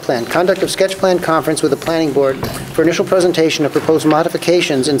Drive Site Plan. Conduct of sketch plan conference with the Planning Board for initial presentation of proposed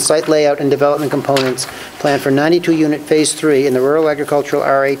modifications in site layout and development components planned for 92-unit Phase 3 in the Rural Agricultural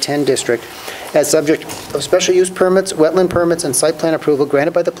RA10 District as subject of special use permits, wetland permits, and site plan approval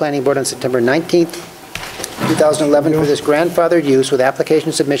granted by the Planning Board on September 19th, 2011 for this grandfathered use with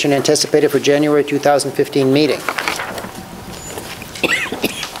application submission anticipated for January 2015 meeting.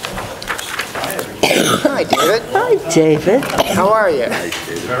 Hi, David. Hi, David. How are you?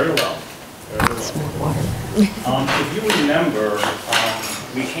 Very well. Very well. If you remember,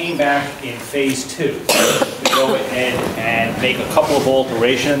 we came back in phase 2 to go ahead and make a couple of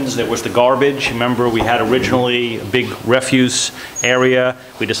alterations. There was the garbage. Remember, we had originally a big refuse area.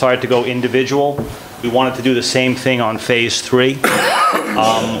 We decided to go individual. We wanted to do the same thing on phase 3.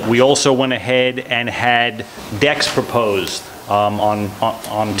 We also went ahead and had decks proposed on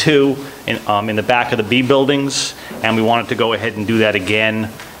 2 in the back of the B buildings, and we wanted to go ahead and do that again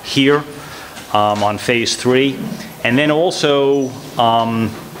here on phase 3. And then also,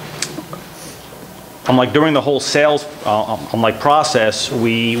 during the whole sales process,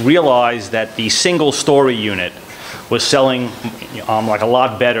 we realized that the single-story unit was selling a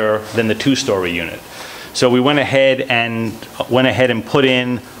lot better than the 2-story unit. So we went ahead and put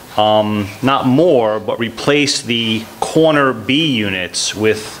in not more, but replaced the corner B units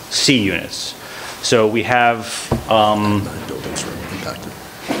with C units. So we have,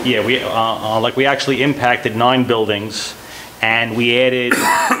 we actually impacted 9 buildings, and we added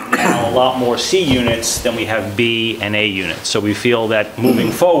now a lot more C units than we have B and A units. So we feel that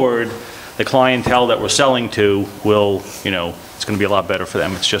moving forward, the clientele that we're selling to will, it's going to be a lot better for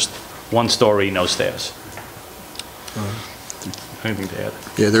them. It's just 1 story, no stairs. Anything to add?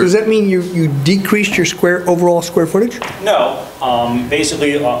 Yeah, does that mean you decreased your overall square footage? No.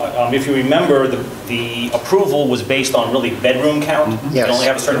 Basically, if you remember, the approval was based on really bedroom count. Yes. You only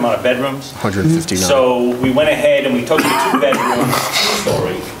have a certain amount of bedrooms. 159. So we went ahead and we took the 2-bedroom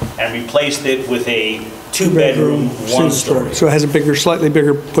 2-story and replaced it with a 2-bedroom 1-story. So it has a slightly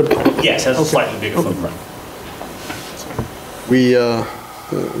bigger footprint? Yes, it has a slightly bigger footprint.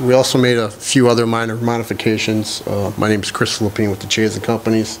 We also made a few other minor modifications. My name is Chris Philippine with the Chazen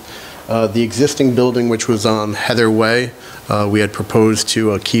Companies. The existing building, which was on Heather Way, we had proposed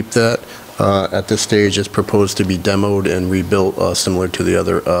to keep that. At this stage, it's proposed to be demoed and rebuilt similar to the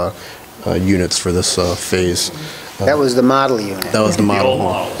other units for this phase. That was the model unit. That was the model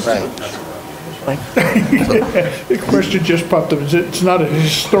home. Right. The question just popped up. It's not a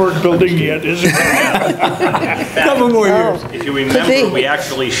historic building yet, is it? Couple more years. If you remember, we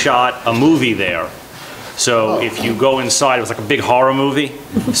actually shot a movie there. So if you go inside, it was like a big horror movie.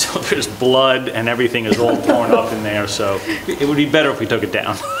 So there's blood and everything is all torn up in there. So it would be better if we took it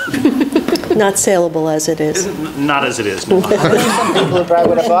down. Not saleable as it is. Not as it is, no. People probably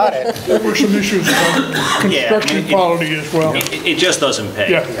would have bought it. There were some issues about construction quality as well. It just doesn't pay.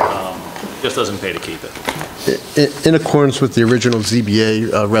 Yeah. Just doesn't pay to keep it. In accordance with the original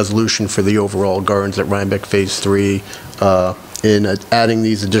ZBA resolution for the overall gardens at Rhinebeck Phase 3, in adding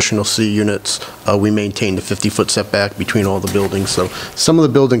these additional C units, we maintained a 50-foot setback between all the buildings. So some of the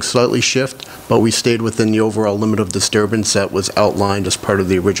buildings slightly shift, but we stayed within the overall limit of disturbance that was outlined as part of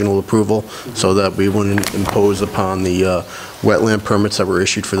the original approval, so that we wouldn't impose upon the wetland permits that were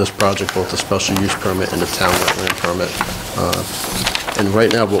issued for this project, both the special use permit and the town wetland permit. And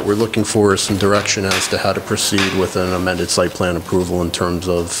right now, what we're looking for is some direction as to how to proceed with an amended site plan approval in terms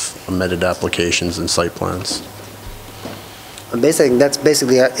of amended applications and site plans. Basically, that's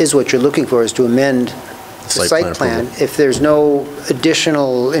is what you're looking for, is to amend the site plan. If there's no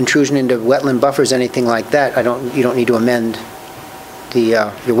additional intrusion into wetland buffers, anything like that, you don't need to amend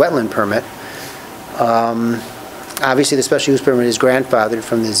your wetland permit. Obviously, the special use permit is grandfathered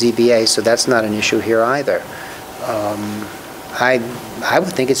from the ZBA, so that's not an issue here either. I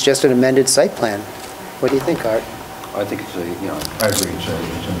would think it's just an amended site plan. What do you think, Art? I think it's I agree, it's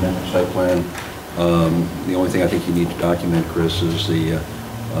an amended site plan. The only thing I think you need to document, Chris, is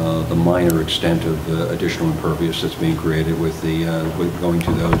the minor extent of additional impervious that's being created with going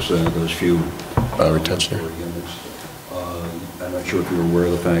to those few retention units. I'm not sure if you're aware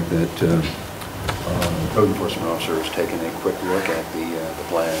of the fact that the code enforcement officer has taken a quick look at the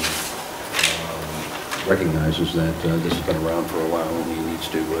plan. Recognizes that this has been around for a while and he needs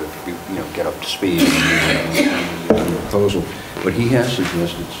to get up to speed on the proposal. But he has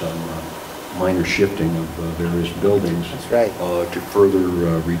suggested some minor shifting of various buildings. That's right. To further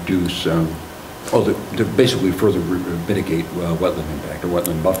reduce, to basically further mitigate wetland impact or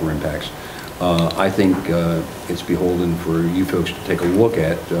wetland buffer impacts. I think it's beholden for you folks to take a look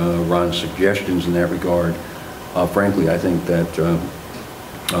at Ron's suggestions in that regard. Frankly, I think that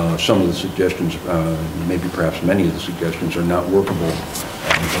some of the suggestions, maybe perhaps many of the suggestions, are not workable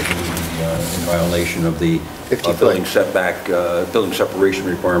because in violation of the building setback, building separation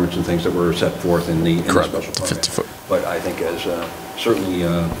requirements and things that were set forth in the special permit. But I think as certainly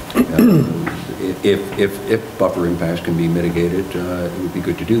if buffer impacts can be mitigated, it would be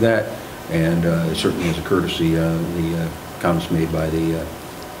good to do that. And certainly as a courtesy, the comments made by the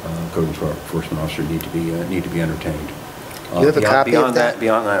code enforcement officer need to be entertained. Do you have a copy of that?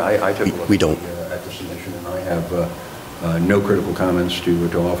 Beyond that, I took a look we don't. At the submission, and I have No critical comments to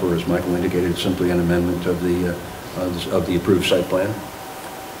offer, as Michael indicated, it's simply an amendment of the approved site plan.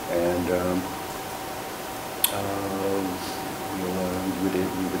 And we would be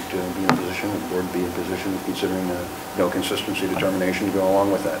in a position, the board would be in a position of considering no consistency determination to go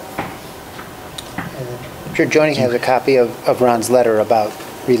along with that. I'm sure Joni has a copy of Ron's letter about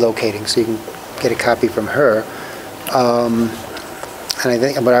relocating, so you can get a copy from her. And I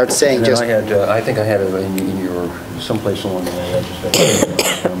think, but I was saying just... I think I had it in your, someplace along the way, I just had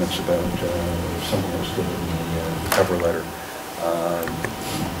comments about something else in the cover letter.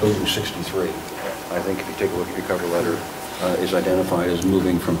 Building 63, I think if you take a look at your cover letter, is identified as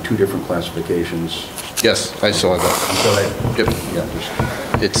moving from 2 different classifications. Yes, I saw that. Yep.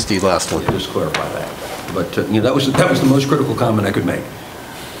 Yeah, It's the last one. just clarify that. But that was the most critical comment I could make.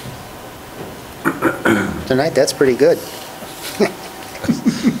 Tonight, that's pretty good.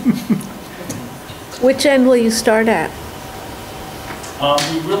 Which end will you start at?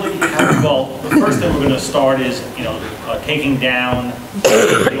 We really have, well, the first thing we're going to start is, taking down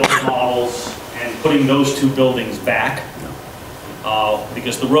the old models and putting those 2 buildings back.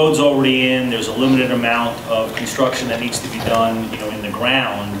 Because the road's already in, there's a limited amount of construction that needs to be done, in the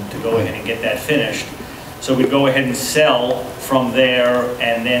ground to go ahead and get that finished. So we'd go ahead and sell from there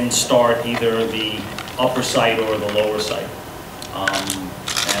and then start either the upper site or the lower site.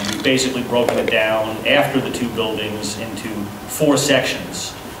 And we've basically broken it down after the 2 buildings into 4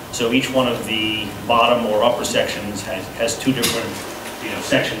 sections. So each one of the bottom or upper sections has 2 different,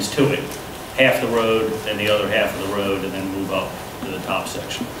 sections to it. Half the road, then the other half of the road, and then move up to the top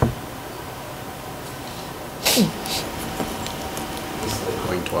section. This is a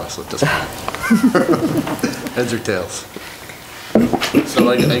coin toss at this point. Heads or tails? So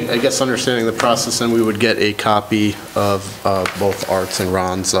I guess understanding the process, then we would get a copy of both Art's and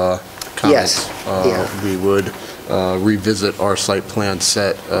Ron's comments. Yes. We would revisit our site plan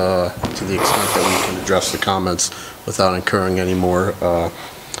set to the extent that we can address the comments without incurring any more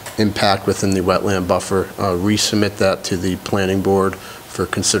impact within the wetland buffer. Resubmit that to the planning board for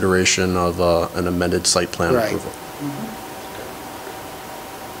consideration of an amended site plan approval.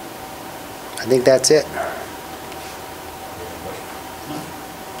 I think that's it.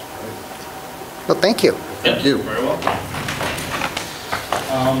 Well, thank you. Thank you. Very well.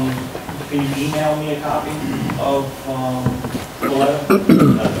 Can you email me a copy of the letter?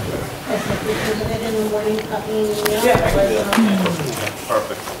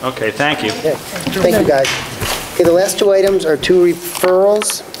 Perfect. Okay, thank you. Yeah. Thank you, guys. Okay, the last 2 items are 2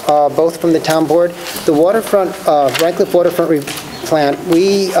 referrals, both from the town board. The waterfront, Rhinecliff waterfront plant,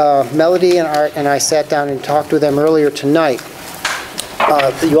 Melody and Art and I sat down and talked with them earlier tonight.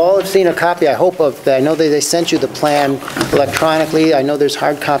 You all have seen a copy, I hope, of that. I know they sent you the plan electronically. I know there's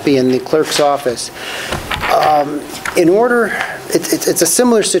hard copy in the clerk's office. It's a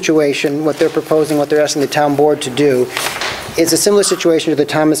similar situation, what they're proposing, what they're asking the town board to do. It's a similar situation to the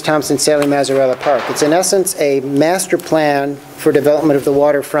Thomas Thompson Sally Mazzarella Park. It's in essence a master plan for development of the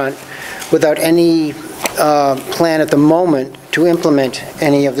waterfront without any plan at the moment to implement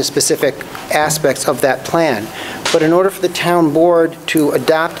any of the specific aspects of that plan. But in order for the town board to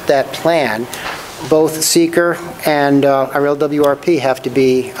adopt that plan, both seeker and our LWRP have to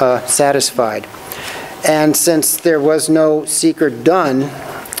be satisfied. And since there was no seeker done,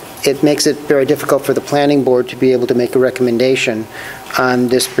 it makes it very difficult for the planning board to be able to make a recommendation on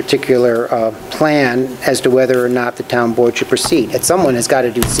this particular plan as to whether or not the town board should proceed. And someone has got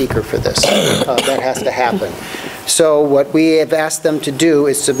to do seeker for this. That has to happen. So what we have asked them to do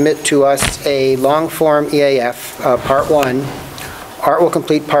is submit to us a long-form EAF, Part 1. Art will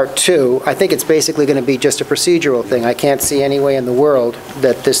complete Part 2. I think it's basically going to be just a procedural thing. I can't see any way in the world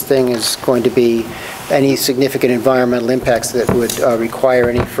that this thing is going to be any significant environmental impacts that would require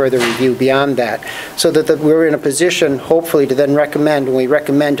any further review beyond that. So that we're in a position, hopefully, to then recommend, when we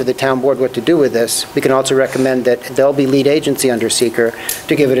recommend to the town board what to do with this, we can also recommend that they'll be lead agency under seeker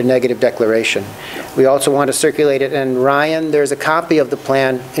to give it a negative declaration. We also want to circulate it, and Ryan, there's a copy of the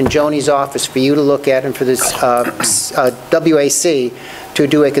plan in Joni's office for you to look at and for this WAC to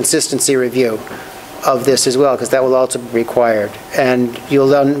do a consistency review of this as well, because that will also be required. And you'll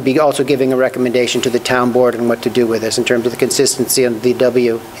then be also giving a recommendation to the town board on what to do with this in terms of the consistency of the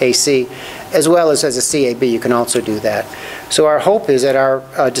WAC, as well as a CAB, you can also do that. So our hope is at our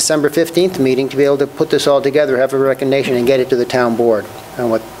December 15th meeting to be able to put this all together, have a recommendation, and get it to the town board on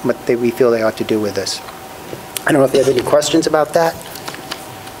what we feel they ought to do with this. I don't know if you have any questions about that.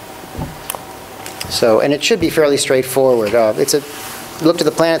 So, and it should be fairly straightforward. Looked at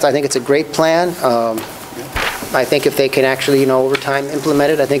the plans, I think it's a great plan. I think if they can actually, over time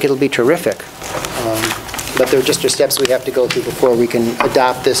implement it, I think it'll be terrific. but there are steps we have to go through before we can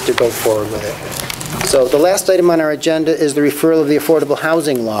adopt this to go forward with it. So the last item on our agenda is the referral of the affordable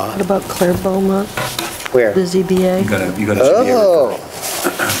housing law. What about Claire Beaumont, Where? the ZBA? You got a Oh,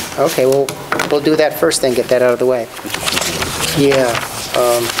 okay, well, we'll do that first, then get that out of the way. Yeah,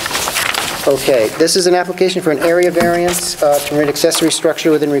 okay, this is an application for an area variance to permit accessory structure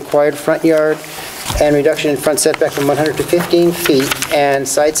within required front yard and reduction in front setback from 100 to 15 feet and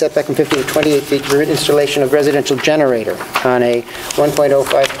side setback from 50 to 28 feet to permit installation of residential generator on a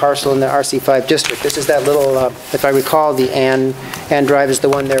 1.05 parcel in the RC5 district. This is that little, if I recall, the Ann Drive is the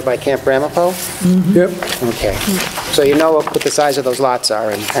one there by Camp Ramapo? Yep. Okay. So you know what the size of those lots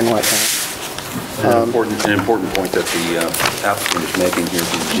are and whatnot. An important point that the applicant is making here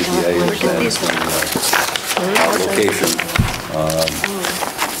from the ZBA is that location,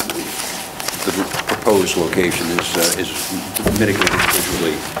 the proposed location is mitigated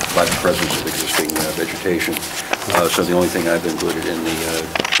visually by the presence of existing vegetation. So the only thing I've included in the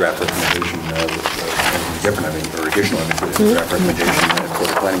draft recommendation, or additional I've included in the draft recommendation for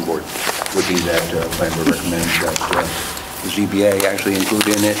the planning board would be that planning board recommends that the ZBA actually include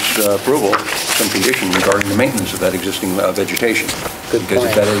in its approval some condition regarding the maintenance of that existing vegetation. Good because point.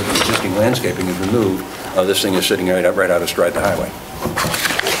 if that existing landscaping is removed, this thing is sitting right out astride the highway.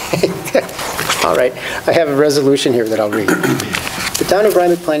 All right, I have a resolution here that I'll read. The Town of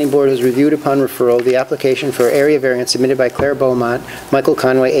Rhinebeck Planning Board has reviewed upon referral the application for area variance submitted by Claire Beaumont, Michael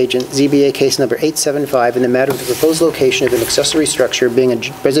Conway, agent, ZBA case number 875, in the matter of the proposed location of an accessory structure being a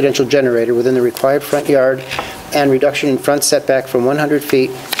residential generator within the required front yard and reduction in front setback from 100 feet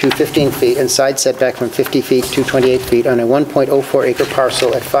to 15 feet and side setback from 50 feet to 28 feet on a 1.04 acre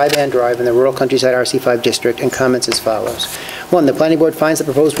parcel at 5 Ann Drive in the rural countryside RC5 district, and comments as follows. 1, the planning board finds the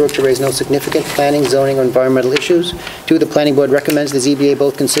proposed work to raise no significant planning, zoning, or environmental issues. 2, the planning board recommends the ZBA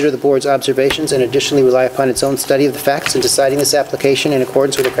both consider the board's observations and additionally rely upon its own study of the facts in deciding this application in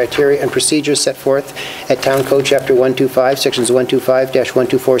accordance with the criteria and procedures set forth at Town Code Chapter 125, Sections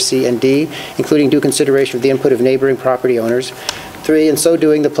 125-124C and D, including due consideration of the input of neighboring property owners. 3, in so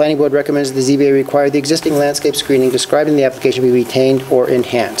doing, the planning board recommends the ZBA require the existing landscape screening described in the application be retained or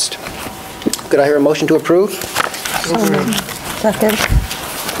enhanced. Could I hear a motion to approve? Second.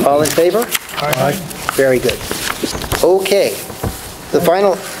 All in favor? Aye. Very good. Okay. The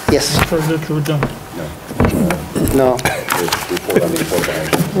final, yes? For that we're done. No. Report on the affordable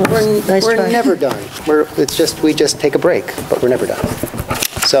housing. Nice We're try. never done. We just take a break, but we're never done.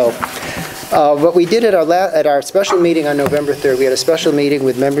 So, what we did at our special meeting on November 3rd, we had a special meeting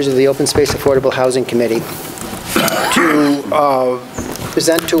with members of the Open Space Affordable Housing Committee to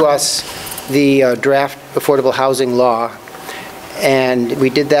present to us the draft affordable housing law. And we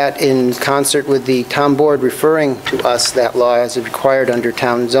did that in concert with the town board referring to us that law as required under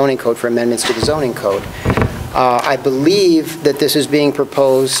town zoning code for amendments to the zoning code. I believe that this is being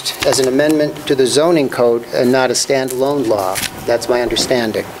proposed as an amendment to the zoning code and not a standalone law. That's my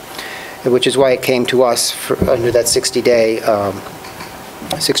understanding, which is why it came to us under that 60-day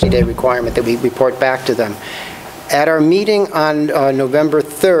requirement that we report back to them. At our meeting on November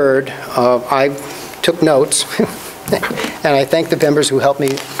 3rd, I took notes, and I thank the members who helped me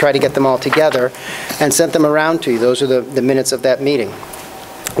try to get them all together and sent them around to you. Those are the minutes of that meeting.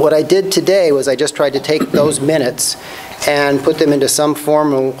 What I did today was I just tried to take those minutes and put them into some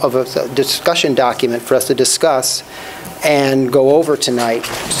form of a discussion document for us to discuss and go over tonight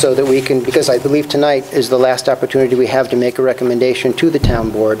so that we can, because I believe tonight is the last opportunity we have to make a recommendation to the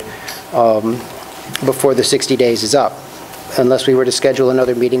town board before the 60 days is up, unless we were to schedule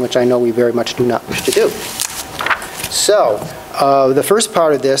another meeting, which I know we very much do not wish to do. So, the first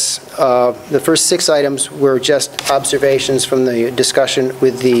part of this, the first 6 items were just observations from the discussion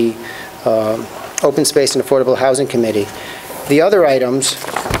with the Open Space and Affordable Housing Committee. The other items,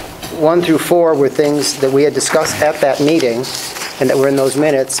 1 through 4, were things that we had discussed at that meeting and that were in those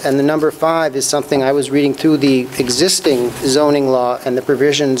minutes, and the number 5 is something I was reading through the existing zoning law and the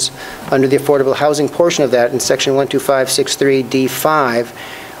provisions under the affordable housing portion of that in section 12563D5,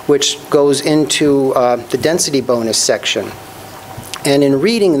 which goes into the density bonus section. And in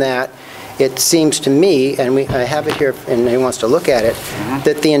reading that, it seems to me, and I have it here and anyone wants to look at it,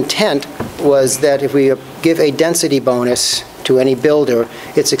 that the intent was that if we give a density bonus to any builder,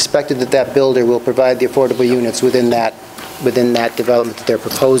 it's expected that that builder will provide the affordable units within that development that they're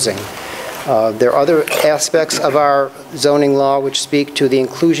proposing. There are other aspects of our zoning law which speak to the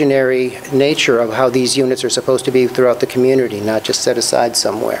inclusionary nature of how these units are supposed to be throughout the community, not just set aside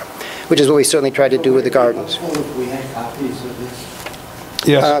somewhere, which is what we certainly tried to do with the gardens. We had copies of this.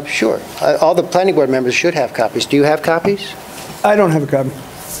 Yes. Sure. All the planning board members should have copies. Do you have copies? I don't have a copy.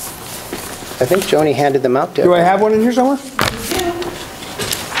 I think Joni handed them out to Do I everyone. have one in here somewhere?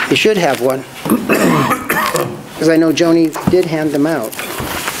 You should have one. Because I know Joni did hand them out.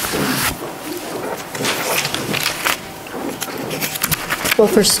 Well,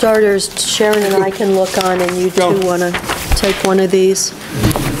 for starters, Sharon and I can look on, and you two want to take one of these.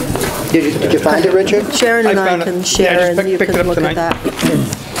 Did you find it, Richard? Sharon and I I found it. can Yeah, share, just and you picked it can up look at tonight.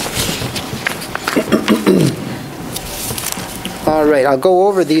 that. All right, I'll go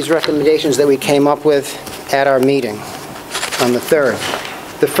over these recommendations that we came up with at our meeting on the 3rd.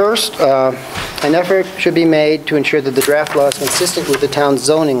 The first, an effort should be made to ensure that the draft law is consistent with the town's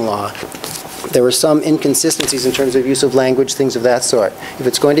zoning law. There were some inconsistencies in terms of use of language, things of that sort. If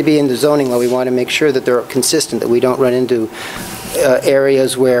it's going to be in the zoning law, we want to make sure that they're consistent, that we don't run into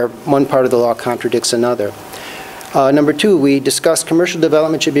areas where one part of the law contradicts another. Number 2, we discussed commercial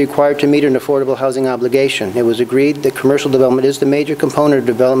development should be required to meet an affordable housing obligation. It was agreed that commercial development is the major component of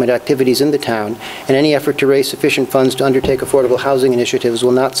development activities in the town, and any effort to raise sufficient funds to undertake affordable housing initiatives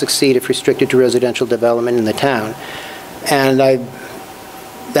will not succeed if restricted to residential development in the town. And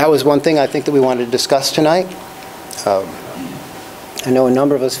that was one thing I think that we wanted to discuss tonight. I know a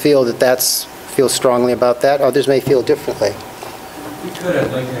number of us feel feel strongly about that. Others may feel differently. If we could,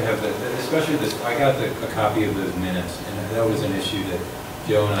 I'd like to have especially this, I got a copy of those minutes, and that was an issue that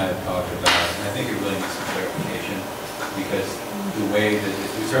Joe and I have talked about, and I think it really needs some clarification, because the way that,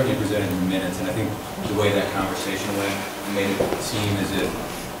 we certainly presented in the minutes, and I think the way that conversation went made it seem as if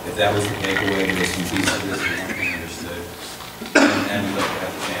that was the takeaway, there was some pieces of this that weren't being understood, and we'd like to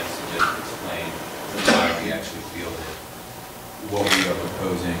have the chance to just explain why we actually feel that what we are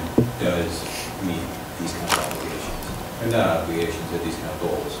proposing does meet these kind of obligations. Or not obligations, but these kind of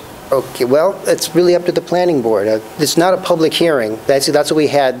goals. Okay, well, it's really up to the planning board. It's not a public hearing. That's what we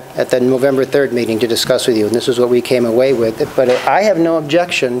had at the November 3rd meeting to discuss with you, and this is what we came away with. But I have no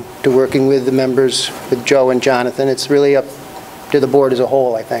objection to working with the members, with Joe and Jonathan. It's really up to the board as a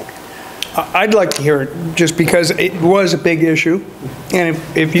whole, I think. I'd like to hear it, just because it was a big issue, and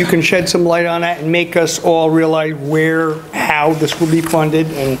if you can shed some light on that and make us all realize how this will be funded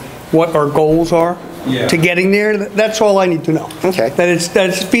and what our goals are to getting there, that's all I need to know. Okay. That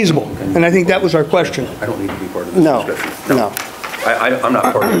it's feasible, and I think that was our question. I don't need to be part of this discussion. No. I'm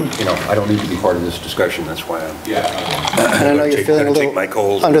not part of it, I don't need to be part of this discussion, that's why I'm... Yeah. And I know you're feeling a take my little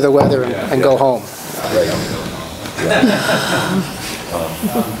cold. under the weather and go home.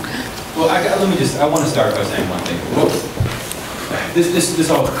 Well, I want to start by saying one thing. This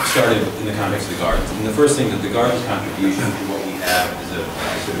all started in the context of the gardens. And the first thing that the gardens contribution to what we have is a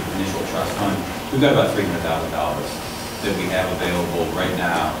sort of initial trust fund. We've got about $300,000 that we have available right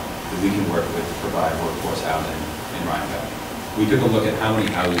now that we can work with to provide workforce housing in Rhinebeck. We took a look at how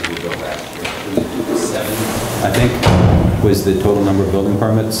many houses we built last year. It was 7, I think, was the total number of building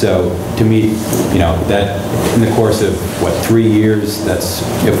permits. So to me, that in the course of, 3 years, that's,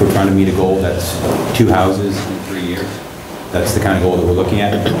 if we're trying to meet a goal, that's 2 houses in 3 years. That's the kind of goal that we're looking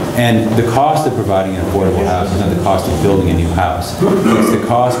at. And the cost of providing an affordable house is not the cost of building a new house. It's the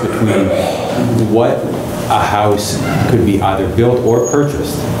cost between what a house could be either built or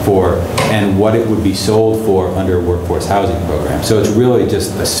purchased for and what it would be sold for under a workforce housing program. So it's really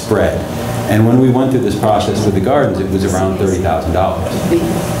just a spread. And when we went through this process with the gardens, it was around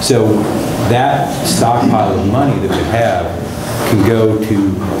 $30,000. So that stockpile of money that we have can go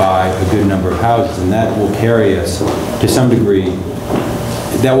to buy a good number of houses, and that will carry us to some degree,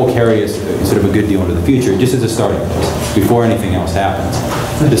 that will carry us sort of a good deal into the future, just as a starting place, before anything else happens.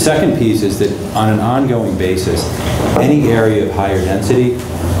 The second piece is that on an ongoing basis, any area of higher density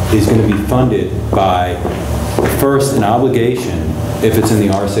is going to be funded by, first, an obligation, if it's in the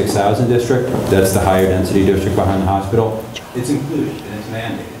R6000 district, that's the higher density district behind the hospital, it's included and it's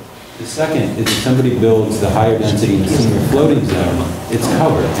mandated. The second is if somebody builds the higher density in the senior floating zone, it's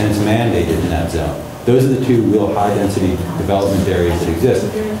covered and it's mandated in that zone. Those are the 2 real high density development areas that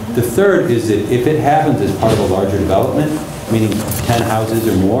exist. The third is that if it happens as part of a larger development, meaning 10 houses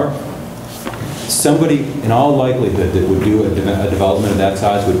or more, somebody in all likelihood that would do a development of that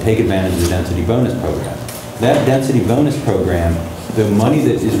size would take advantage of the density bonus program. That density bonus program, the money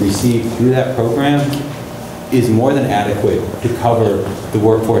that is received through that program is more than adequate to cover the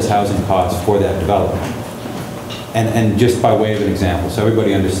workforce housing costs for that development. And just by way of an example, so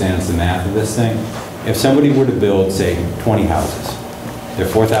everybody understands the math of this thing, if somebody were to build, say, 20 houses, they're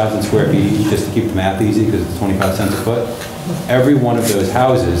 4,000 square feet each, just to keep the math easy because it's 25 cents a foot, every one of those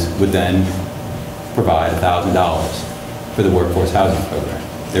houses would then provide $1,000 for the workforce housing program.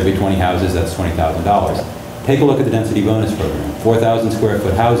 There'd be 20 houses, that's $20,000. Take a look at the density bonus program. 4,000 square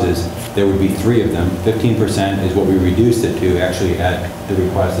foot houses there would be 3 of them. 15% is what we reduced it to, actually at the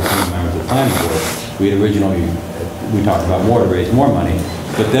request of some members of the planning board. We had originally, we talked about more to raise more money,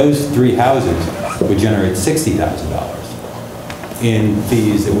 but those 3 houses would generate $60,000 in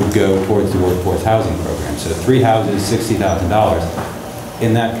fees that would go towards the workforce housing program. So 3 houses, $60,000.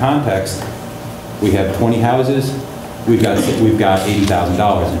 In that context, we have 20 houses, we've got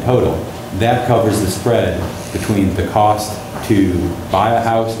 $80,000 in total. That covers the spread between the cost to buy a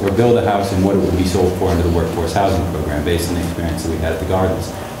house or build a house and what it would be sold for under the workforce housing program based on the experience that we had at the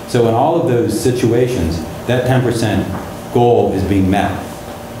Gardens. So in all of those situations, that 10% goal is being met.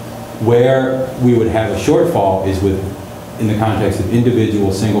 Where we would have a shortfall is in the context of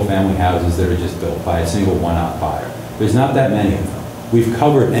individual single-family houses that are just built by a single one-off buyer. There's not that many of them. We've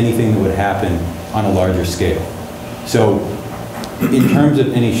covered anything that would happen on a larger scale. So in terms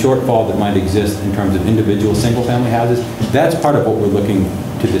of any shortfall that might exist in terms of individual single-family houses, that's part of what we're looking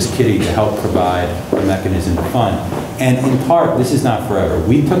to this kitty to help provide a mechanism to fund. And in part, this is not forever.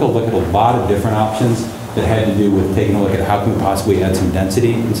 We took a look at a lot of different options that had to do with taking a look at how can we possibly add some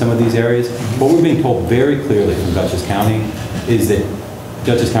density in some of these areas. What we're being told very clearly from Dutchess County is that,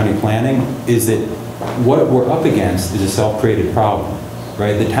 Dutchess County Planning, is that what we're up against is a self-created problem.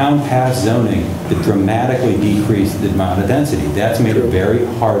 Right? The town passed zoning that dramatically decreased the amount of density. That's made it very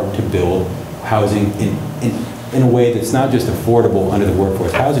hard to build housing in a way that's not just affordable under the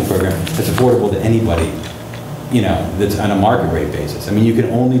workforce housing program, it's affordable to anybody, you know, that's on a market rate basis. I mean, you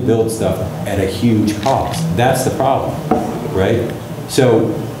can only build stuff at a huge cost. That's the problem, right? So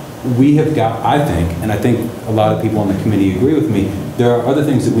we have got, I think, and I think a lot of people on the committee agree with me, there are other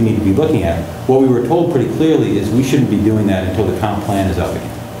things that we need to be looking at. What we were told pretty clearly is we shouldn't be doing that until the comp plan is up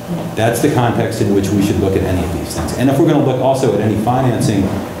again. That's the context in which we should look at any of these things. And if we're going to look also at any financing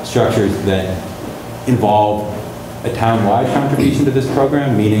structures that involve a town-wide contribution to this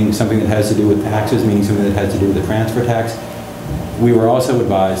program, meaning something that has to do with taxes, meaning something that has to do with the transfer tax, we were also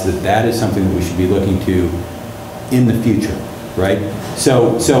advised that that is something that we should be looking to in the future, right?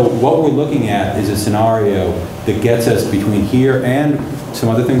 So what we're looking at is a scenario that gets us between here and some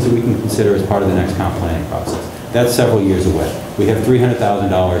other things that we can consider as part of the next comp planning process. That's several years away. We have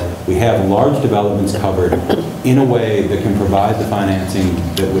 $300,000. We have large developments covered in a way that can provide the financing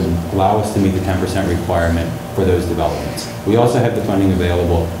that would allow us to meet the 10% requirement for those developments. We also have the funding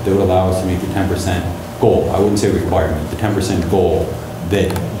available that would allow us to meet the 10% goal. I wouldn't say requirement, the 10% goal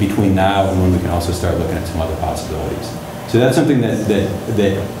that between now and when we can also start looking at some other possibilities. So that's something that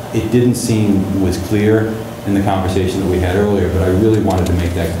it didn't seem was clear in the conversation that we had earlier, but I really wanted to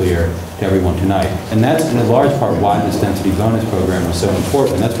make that clear to everyone tonight. And that's in a large part why this density bonus program was so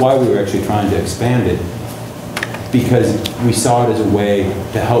important. That's why we were actually trying to expand it, because we saw it as a way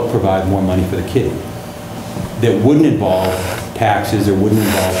to help provide more money for the kitty that wouldn't involve taxes or wouldn't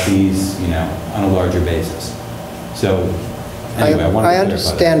involve fees, you know, on a larger basis. So anyway, I wanted to clarify that. I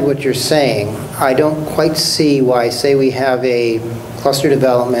understand what you're saying. I don't quite see why, say we have a cluster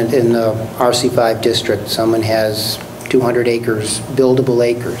development in the RC5 district, someone has 200 acres, buildable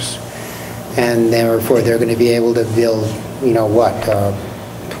acres, and therefore they're going to be able to build, you know what,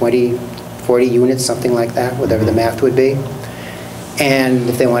 20, 40 units, something like that, whatever the math would be. And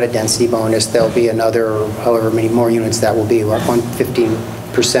if they want a density bonus, there'll be another, however many more units that will be,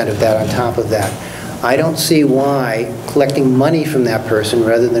 15% of that on top of that. I don't see why collecting money from that person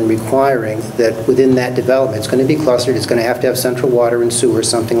rather than requiring that within that development, it's going to be clustered, it's going to have central water and sewer,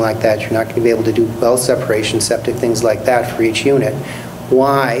 something like that. You're not going to be able to do well separation, septic, things like that for each unit.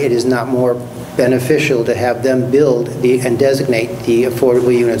 Why it is not more beneficial to have them build and designate the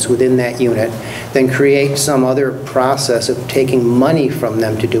affordable units within that unit than create some other process of taking money from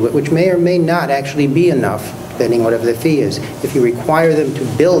them to do it, which may or may not actually be enough, depending on whatever the fee is. If you require them to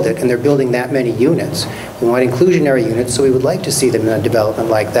build it, and they're building that many units, we want inclusionary units, so we would like to see them in a development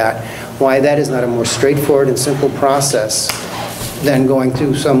like that. Why that is not a more straightforward and simple process than going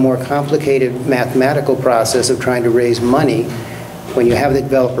through some more complicated mathematical process of trying to raise money when you have the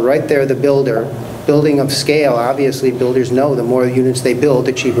developer right there, the builder, building of scale. Obviously, builders know the more units they build,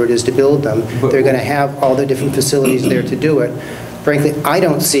 the cheaper it is to build them. They're going to have all the different facilities there to do it. Frankly, I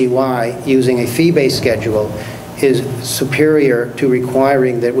don't see why using a fee-based schedule is superior to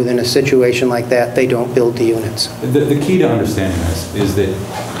requiring that within a situation like that, they don't build the units. The key to understanding this is that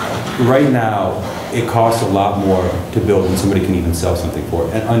right now, it costs a lot more to build than somebody can even sell something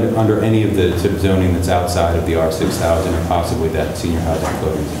for. And under any of the sort of zoning that's outside of the R6000 or possibly that senior housing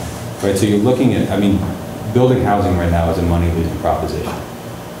floating zone. Right, so you're looking at, I mean, building housing right now is a money-losing proposition,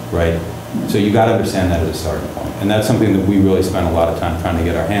 right? So you got to understand that as a starting point. And that's something that we really spend a lot of time trying to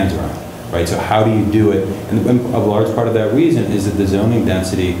get our hands around, right? So how do you do it? And a large part of that reason is that the zoning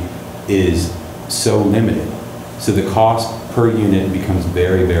density is so limited. So the cost per unit becomes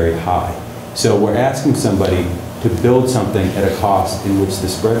very, very high. So we're asking somebody to build something at a cost in which the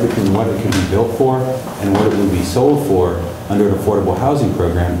spread between what it can be built for and what it would be sold for under an affordable housing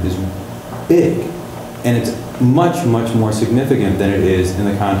program is big. And it's much, much more significant than it is in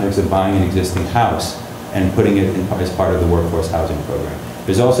the context of buying an existing house and putting it in, as part of the workforce housing program.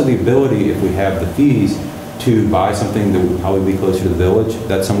 There's also the ability, if we have the fees, to buy something that would probably be closer to the village.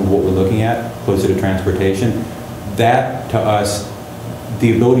 That's some of what we're looking at, closer to transportation. That, to us,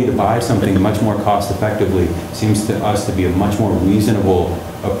 the ability to buy something much more cost effectively seems to us to be a much more reasonable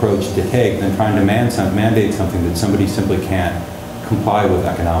approach to take than trying to mandate something that somebody simply can't comply with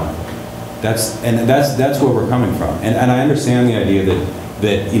economically. That's where we're coming from. And I understand the idea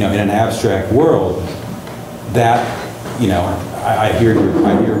that in an abstract world, that, I hear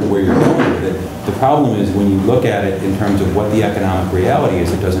where you're going with it. The problem is when you look at it in terms of what the economic reality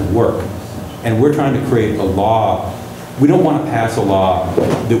is, it doesn't work. And we're trying to create a law. We don't want to pass a law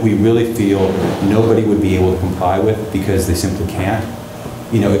that we really feel nobody would be able to comply with because they simply can't.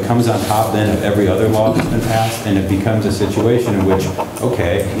 It comes on top then of every other law that's been passed, and it becomes a situation in which,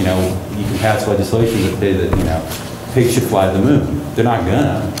 okay, you can pass legislation that say that, pigs should fly to the moon. They're not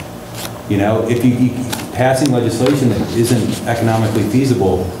gonna. If passing legislation that isn't economically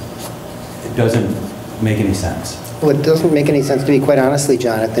feasible, it doesn't make any sense. Well, it doesn't make any sense to me, quite honestly,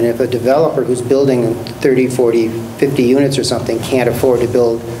 Jonathan, if a developer who's building 30, 40, 50 units or something can't afford to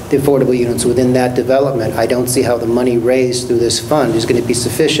build the affordable units within that development, I don't see how the money raised through this fund is going to be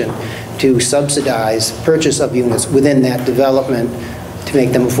sufficient to subsidize purchase of units within that development to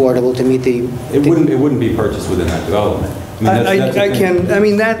make them affordable to meet the... It wouldn't be purchased within that development.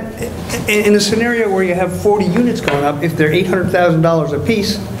 In a scenario where you have 40 units going up, if they're $800,000 a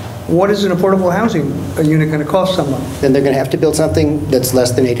piece, what is an affordable housing unit going to cost someone? Then they're going to have to build something that's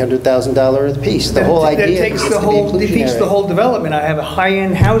less than $800,000 a piece. The whole idea defeats the whole development. I have a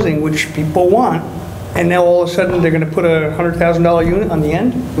high-end housing which people want, and now all of a sudden they're going to put a $100,000 unit on the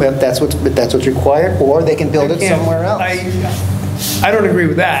end? Well, that's what's required, or they can build it somewhere else. I don't agree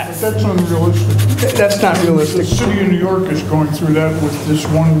with that. But that's unrealistic. That's not realistic. The city of New York is going through that with this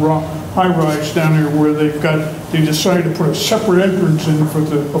one high-rise down here where they decided to put a separate entrance in for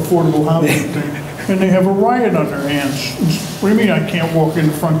the affordable housing thing, and they have a riot on their hands. What do you mean I can't walk in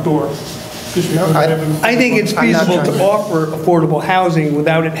the front door? I think it's feasible to offer affordable housing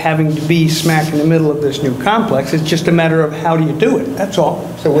without it having to be smack in the middle of this new complex. It's just a matter of how do you do it, that's all.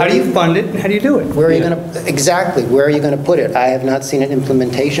 So how do you fund it and how do you do it? Where are you going to, exactly, where are you going to put it? I have not seen an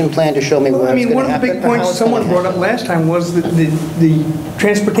implementation plan to show me where it's going to happen. One of the big points someone brought up last time was the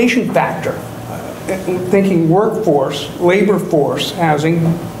transportation factor. Thinking workforce, labor force,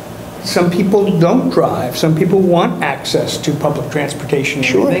 housing. Some people don't drive. Some people want access to public transportation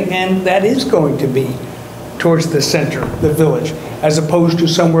and everything, and that is going to be towards the center, the village, as opposed to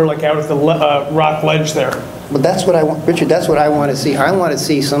somewhere like out at the rock ledge there. But that's what I want, Richard, that's what I want to see. I want to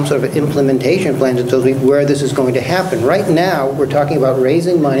see some sort of implementation plan that tells me where this is going to happen. Right now, we're talking about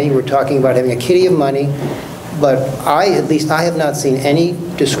raising money, we're talking about having a kitty of money, but at least I have not seen any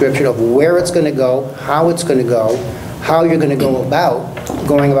description of where it's going to go, how it's going to go, how you're going to go about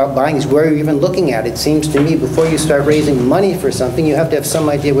going about buying these, where you're even looking at. It seems to me before you start raising money for something, you have to have some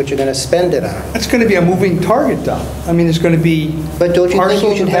idea what you're going to spend it on. It's going to be a moving target, though. I mean, it's going to be But don't you think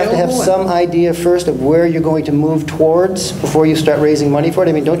you should have to have some idea first of where you're going to move towards before you start raising money for it?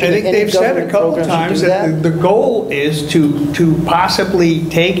 I mean, don't you think they've said a couple times that the goal is to possibly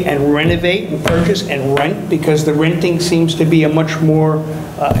take and renovate and purchase and rent, because the renting seems to be a much more,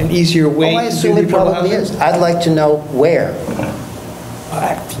 an easier way I assume it probably is. I'd like to know where.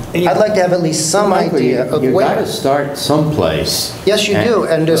 I'd like to have at least some idea of where. You've got to start someplace. Yes, you do,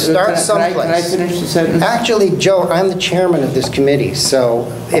 and to start someplace. Can I finish the sentence? Actually, Joe, I'm the chairman of this committee, so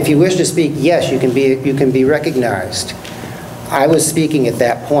if you wish to speak, yes, you can be recognized. I was speaking at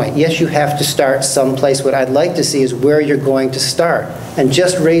that point. Yes, you have to start someplace. What I'd like to see is where you're going to start. And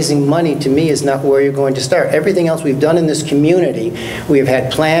just raising money, to me, is not where you're going to start. Everything else we've done in this community, we have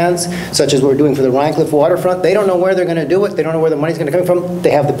had plans, such as we're doing for the Rhinecliff waterfront. They don't know where they're going to do it. They don't know where the money's going to come from.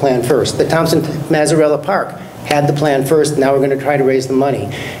 They have the plan first. The Thompson-Mazzarella Park had the plan first. Now we're going to try to raise the money.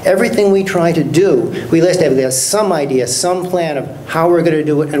 Everything we try to do, we at least have some idea, some plan of how we're going to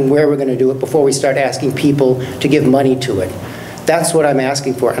do it and where we're going to do it before we start asking people to give money to it. That's what I'm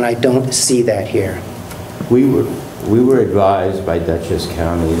asking for, and I don't see that here. We were advised by Dutchess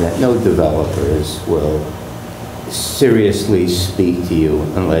County that no developers will seriously speak to you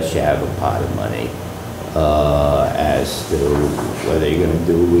unless you have a pot of money as to whether you're going to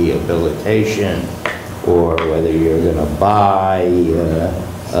do rehabilitation or whether you're going to buy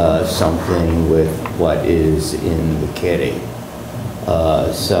something with what is in the kitty.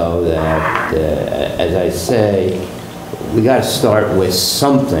 So that, as I say, we got to start with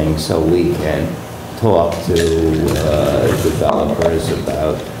something so we can talk to developers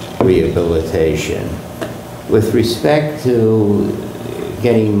about rehabilitation. With respect to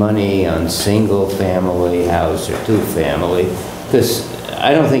getting money on single-family house or two-family, because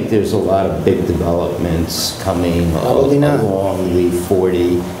I don't think there's a lot of big developments coming along the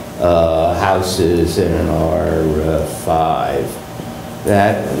 40 houses in an R5.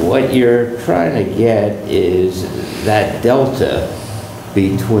 That what you're trying to get is that delta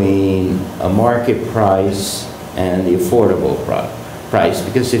between a market price and the affordable price.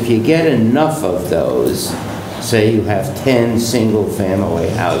 Because if you get enough of those, say you have 10 single-family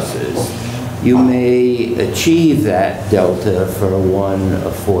houses, you may achieve that delta for one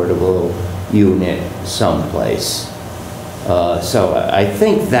affordable unit someplace. So I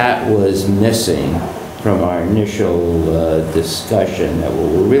think that was missing from our initial discussion, that what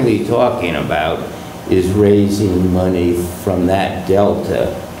we're really talking about is raising money from that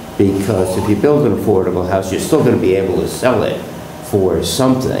delta, because if you build an affordable house, you're still going to be able to sell it for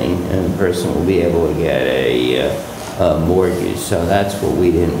something, and the person will be able to get a mortgage. So that's what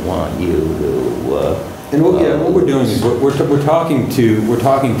we didn't want you to. And what we're doing is we're talking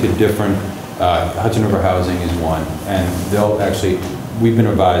to different. Hudson River Housing is one, and they'll actually. We've been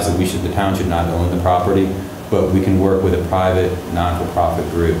advised that the town should not own the property, but we can work with a private, non-for-profit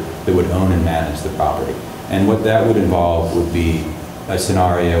group that would own and manage the property. And what that would involve would be a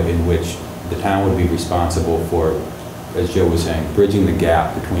scenario in which the town would be responsible for, as Joe was saying, bridging the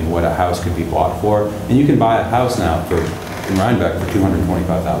gap between what a house could be bought for. And you can buy a house now in Rhinebeck for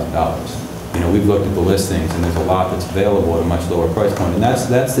 $225,000. You know, we've looked at the listings, and there's a lot that's available at a much lower price point. And that's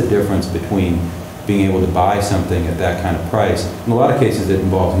the difference between being able to buy something at that kind of price. In a lot of cases, it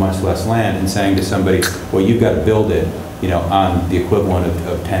involves much less land, and saying to somebody, well, you've got to build it, you know, on the equivalent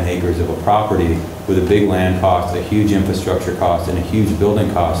of 10 acres of a property with a big land cost, a huge infrastructure cost, and a huge building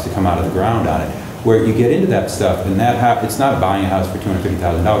cost to come out of the ground on it. Where you get into that stuff, and it's not buying a house for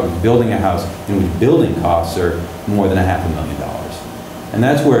 $250,000, it's building a house in which building costs are more than $500,000. And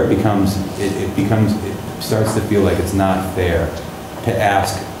that's where it starts to feel like it's not fair to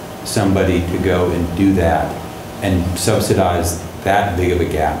ask somebody to go and do that and subsidize that big of a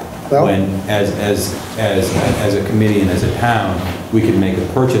gap. Well, when as a committee and as a town, we could make a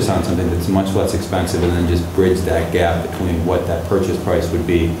purchase on something that's much less expensive and then just bridge that gap between what that purchase price would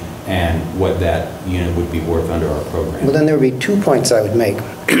be and what that unit would be worth under our program. Well, then there would be 2 points I would make.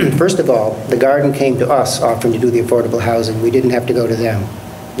 First of all, the garden came to us offering to do the affordable housing. We didn't have to go to them.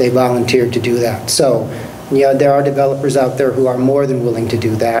 They volunteered to do that. So, yeah, there are developers out there who are more than willing to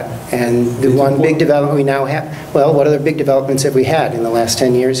do that. And the one big development we now have, well, what other big developments have we had in the last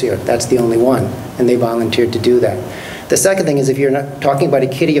 10 years here? That's the only one, and they volunteered to do that. The second thing is, if you're not talking about a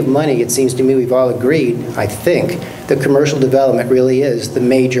kitty of money, it seems to me we've all agreed, I think, that commercial development really is the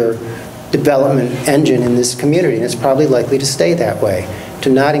major development engine in this community, and it's probably likely to stay that way. To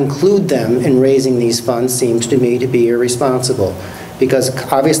not include them in raising these funds seems to me to be irresponsible, because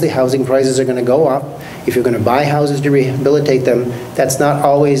obviously housing prices are going to go up. If you're going to buy houses to rehabilitate them, that's not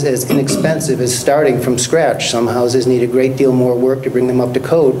always as inexpensive as starting from scratch. Some houses need a great deal more work to bring them up to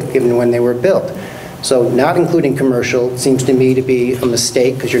code, given when they were built. So not including commercial seems to me to be a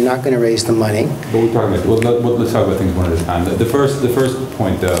mistake, because you're not going to raise the money. But we're talking about, let's talk about things one at a time. The first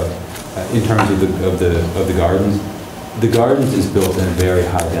point, though, in terms of the gardens is built in a very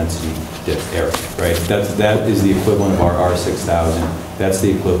high density area, right? That is the equivalent of our R6000. That's the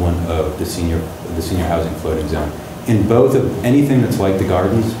equivalent of the senior housing floating zone. In both of anything that's like the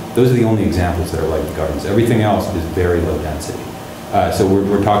gardens, those are the only examples that are like the gardens. Everything else is very low density. So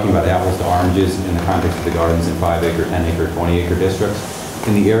we're talking about apples to oranges in the context of the gardens in 5-acre, 10-acre, 20-acre districts.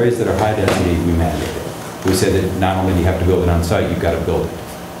 In the areas that are high density, we mandate it. We say that not only do you have to build it on site, you've got to build it.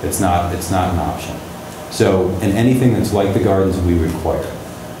 It's not an option. So in anything that's like the gardens, we require.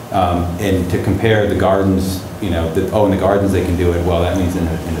 And to compare the gardens, you know, in the gardens they can do it, well, that means in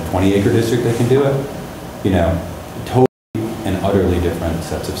a 20-acre district they can do it. You know, totally and utterly different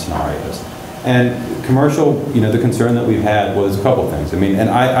sets of scenarios. And commercial, you know, the concern that we've had was a couple things. I mean, and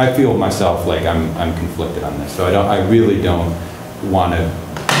I feel myself like I'm conflicted on this. So I really don't want to.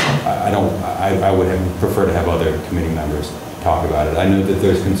 I would prefer to have other committee members talk about it. I know that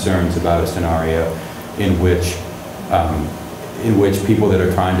there's concerns about a scenario in which people that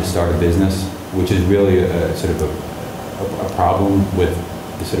are trying to start a business, which is really a sort of a problem with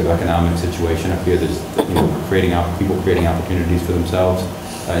the sort of economic situation. I fear there's, you know, people creating opportunities for themselves,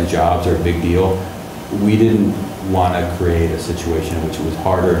 and jobs are a big deal. We didn't want to create a situation in which it was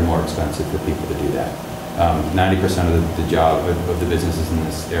harder and more expensive for people to do that. 90% of the job of the businesses in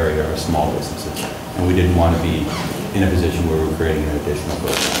this area are small businesses, and we didn't want to be in a position where we were creating an additional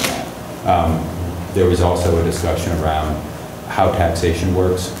burden on that. There was also a discussion around how taxation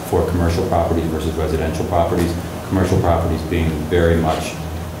works for commercial properties versus residential properties. Commercial properties being very much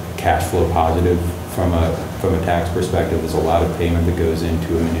cash flow positive from a tax perspective. There's a lot of payment that goes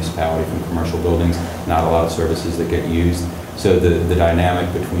into a municipality from commercial buildings, not a lot of services that get used. So the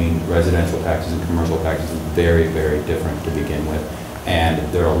dynamic between residential taxes and commercial taxes is very, very different to begin with. And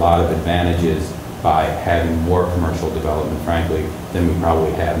there are a lot of advantages by having more commercial development, frankly, than we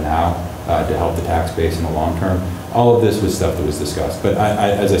probably have now to help the tax base in the long term. All of this was stuff that was discussed. But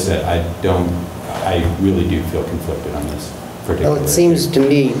as I said, I really do feel conflicted on this. Well, it seems to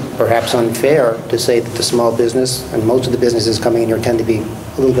me perhaps unfair to say that the small business, and most of the businesses coming in here tend to be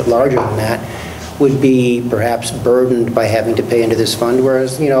a little bit larger than that, would be perhaps burdened by having to pay into this fund,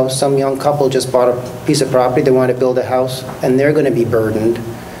 whereas, you know, some young couple just bought a piece of property, they want to build a house, and they're going to be burdened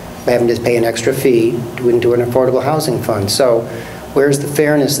by having to pay an extra fee into an affordable housing fund. So where's the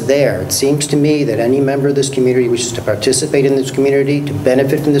fairness there? It seems to me that any member of this community wishes to participate in this community, to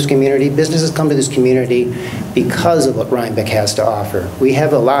benefit from this community. Businesses come to this community because of what Rhinebeck has to offer. We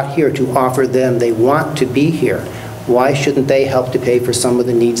have a lot here to offer them. They want to be here. Why shouldn't they help to pay for some of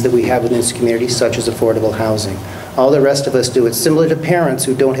the needs that we have within this community, such as affordable housing? All the rest of us do. It's similar to parents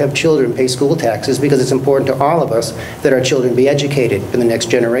who don't have children pay school taxes because it's important to all of us that our children be educated for the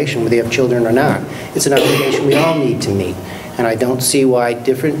next generation, whether they have children or not. It's an obligation we all need to meet. And I don't see why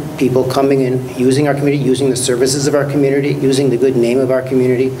different people coming in, using our community, using the services of our community, using the good name of our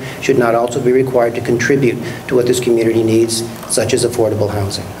community, should not also be required to contribute to what this community needs, such as affordable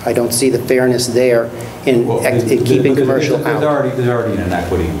housing. I don't see the fairness there in keeping commercial out. There's already an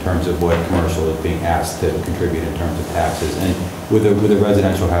inequity in terms of what commercial is being asked to contribute in terms of taxes. And with a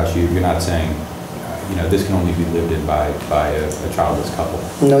residential house, you're not saying, you know, this can only be lived in by a childless couple.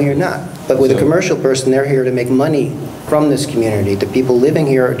 No, you're not. But with a commercial person, they're here to make money from this community. The people living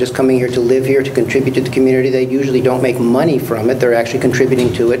here are just coming here to live here, to contribute to the community. They usually don't make money from it. They're actually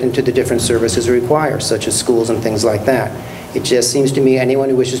contributing to it and to the different services it requires, such as schools and things like that. It just seems to me anyone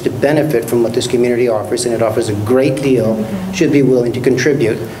who wishes to benefit from what this community offers, and it offers a great deal, should be willing to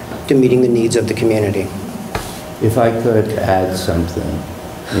contribute to meeting the needs of the community. If I could add something.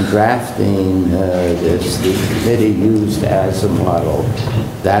 In drafting this, the committee used as a model,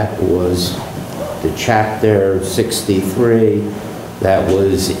 that was the chapter 63 that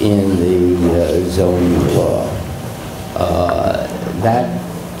was in the zoning law. That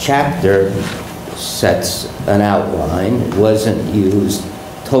chapter sets an outline. It wasn't used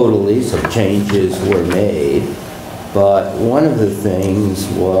totally, so changes were made. But one of the things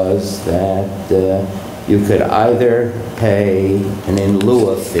was that you could either pay an in lieu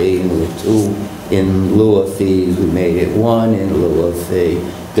of fee, and with 2 in lieu of fees, we made it 1 in lieu of fee,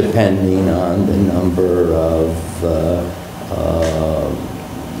 depending on the number of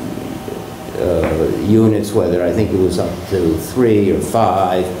units, whether I think it was up to 3 or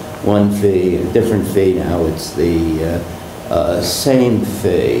 5, 1 fee, a different fee. Now it's the same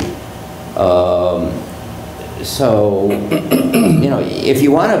fee. So, you know, if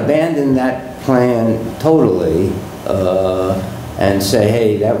you want to abandon that plan totally and say,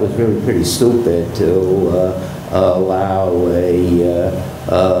 hey, that was really pretty stupid to allow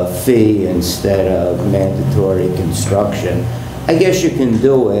a fee instead of mandatory construction, I guess you can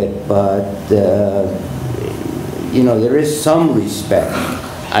do it, but you know, there is some respect,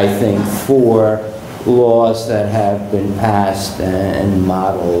 I think, for laws that have been passed and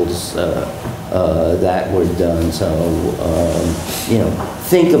models that were done. So, you know,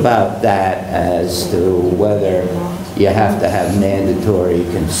 think about that as to whether you have to have mandatory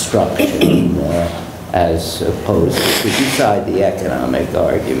construction as opposed to, beside the economic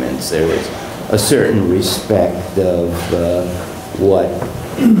arguments, there is a certain respect of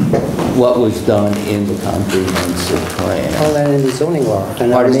what was done in the comprehensive plan. Well, and in the zoning law.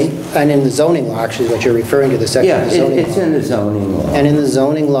 Pardon me? And in the zoning law, actually, what you're referring to, the section of the zoning law. Yeah, it's in the zoning law. And in the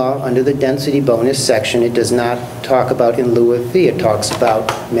zoning law, under the density bonus section, it does not talk about in lieu of fee. It talks about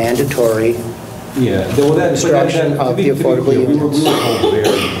mandatory construction of the affordable units. We were told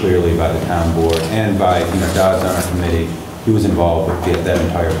very clearly by the town board and by, you know, Dodd's on our committee, he was involved with that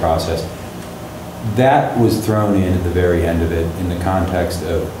entire process. That was thrown in at the very end of it in the context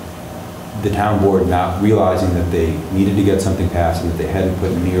of the town board not realizing that they needed to get something passed and that they hadn't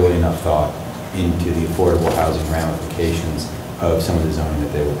put nearly enough thought into the affordable housing ramifications of some of the zoning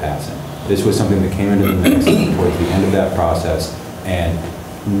that they were passing. This was something that came into the mix towards the end of that process, and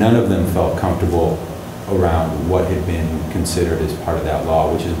none of them felt comfortable around what had been considered as part of that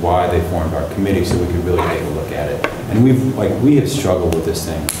law, which is why they formed our committee, so we could really take a look at it. And we have struggled with this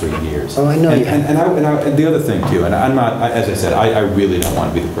thing for years. Oh, I know you have. And the other thing too, and I'm not, as I said, I really don't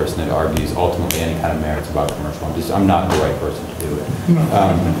want to be the person that argues ultimately any kind of merits about commercial. I'm not the right person to do it.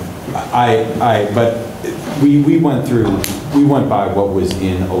 But we went by what was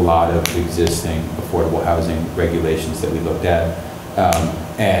in a lot of existing affordable housing regulations that we looked at,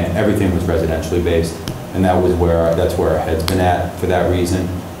 and everything was residentially based, and that's where our head's been at for that reason.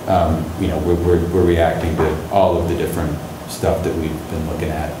 We're reacting to all of the different stuff that we've been looking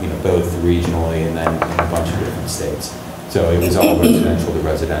at, both regionally and then in a bunch of different states. So it was all residential to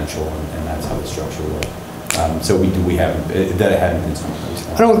residential, and that's how the structure worked. So we haven't, that hadn't been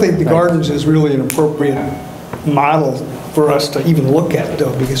something. I don't think the gardens is really an appropriate model for us to even look at,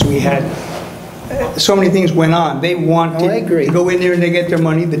 though, because we had, so many things went on. They wanted to go in there and they get their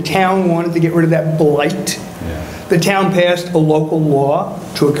money. The town wanted to get rid of that blight. Yeah. The town passed a local law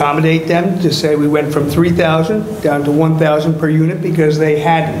to accommodate them, to say we went from 3,000 down to 1,000 per unit because they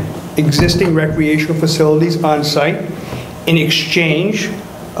had existing recreational facilities on site. In exchange,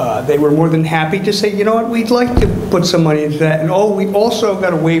 they were more than happy to say, you know what, we'd like to put some money into that. And we also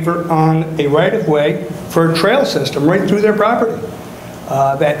got a waiver on a right-of-way for a trail system right through their property.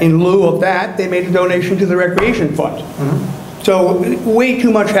 That in lieu of that, they made a donation to the recreation fund. So way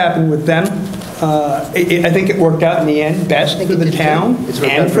too much happened with them. I think it worked out in the end best for the town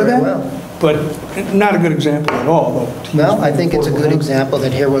and for them. But not a good example at all, though. Well, I think it's a good example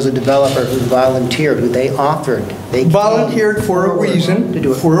that here was a developer who volunteered, who they offered. They volunteered for a reason. To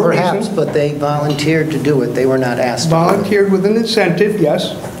do it, perhaps, but they volunteered to do it. They were not asked to. Volunteered with an incentive,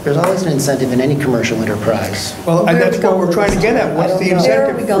 yes. There's always an incentive in any commercial enterprise. Well, that's what we're trying to get at. What's the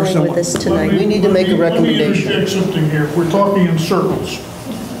incentive for someone? Where are we going with this tonight? We need to make a recommendation. Let me interject something here. We're talking in circles.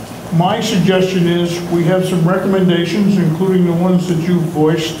 My suggestion is we have some recommendations, including the ones that you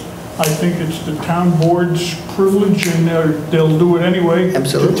voiced. I think it's the town board's privilege, and they'll do it anyway.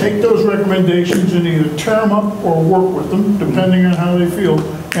 Absolutely. To take those recommendations and either tear them up or work with them, depending on how they feel.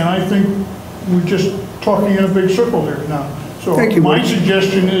 And I think we're just talking in a big circle here now. So my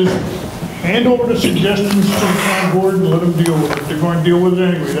suggestion is hand over the suggestions to the town board and let them deal with it. They're going to deal with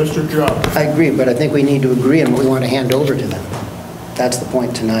it anyway. That's their job. I agree, but I think we need to agree on what we want to hand over to them. That's the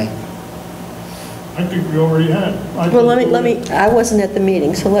point tonight. I think we already had. Well, I wasn't at the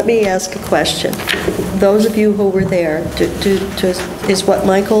meeting, so let me ask a question. Those of you who were there, is what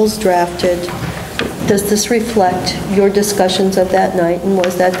Michael's drafted, does this reflect your discussions of that night, and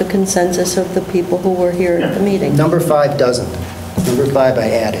was that the consensus of the people who were here at the meeting? Number 5 doesn't. Number 5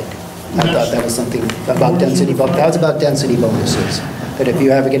 I added. I thought that was something about density, that was about density bonuses. That if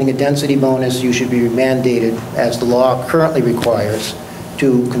you are getting a density bonus, you should be mandated, as the law currently requires,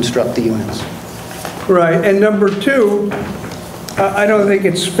 to construct the units. Right, and number 2, I don't think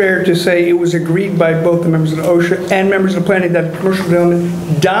it's fair to say it was agreed by both the members of the OSHA and members of the planning that commercial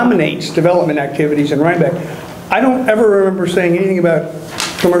development dominates development activities in Rhinebeck. I don't ever remember saying anything about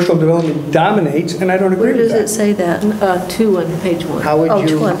commercial development dominates, and I don't agree with that. Where does it say that? 2 on page 1. How would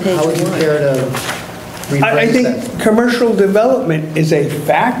you 2 on page how would you 1. care to rephrase I think commercial development is a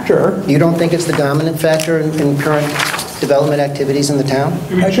factor. You don't think it's the dominant factor in current development activities in the town?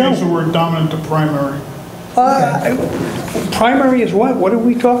 We changed the word dominant to primary. Primary is what? What are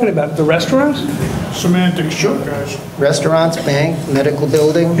we talking about? The restaurants? Semantics, guys. Restaurants, bank, medical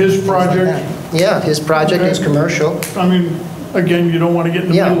building. His project. Yeah, his project is commercial. I mean, again, you don't want to get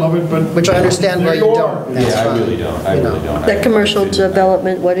in the middle of it, but... Which I understand why you don't. Yeah, I really don't. I really don't. That commercial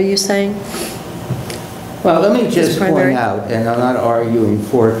development, what are you saying? Well, let me just primary. point out, and I'm not arguing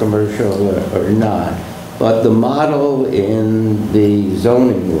for commercial or not, but the model in the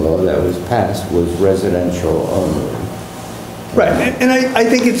zoning law that was passed was residential only. Right, and I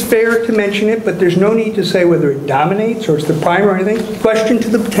think it's fair to mention it, but there's no need to say whether it dominates or it's the primary thing. The question to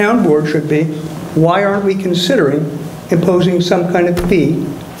the town board should be, why aren't we considering imposing some kind of fee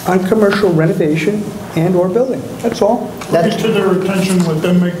on commercial renovation and or building? That's all. Bring it to their attention, let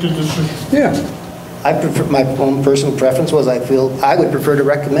them make the decision. Yeah. I prefer, my own personal preference was I would prefer to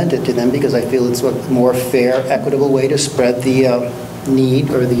recommend it to them because I feel it's a more fair, equitable way to spread the need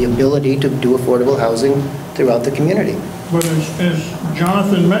or the ability to do affordable housing throughout the community. But as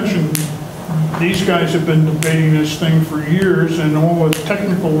Jonathan mentioned, these guys have been debating this thing for years, and all the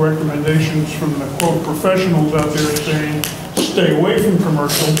technical recommendations from the quote professionals out there saying stay away from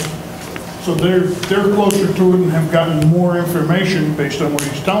commercial. So they're closer to it and have gotten more information based on what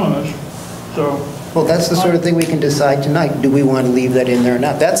he's telling us. So. Well, that's the sort of thing we can decide tonight. Do we want to leave that in there or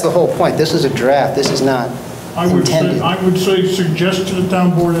not? That's the whole point. This is a draft. This is not intended. I would say suggest to the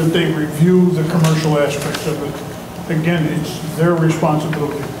town board that they review the commercial aspects of it. Again, it's their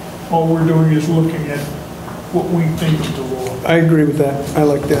responsibility. All we're doing is looking at what we think is the law. I agree with that. I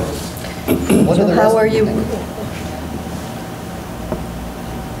like that. So how are you,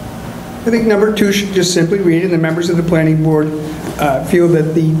 I think number 2 should just simply read, and the members of the planning board feel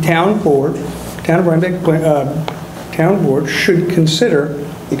that the town of Rhinebeck town board should consider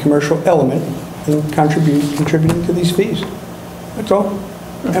the commercial element in contributing to these fees. That's all.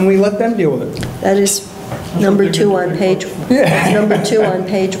 And we let them deal with it. that is number 2 on page, that's number 2 on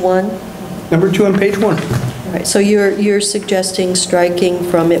page 1? Number 2 on page 1. All right, so you're suggesting striking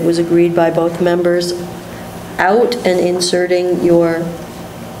from "it was agreed by both members" out and inserting your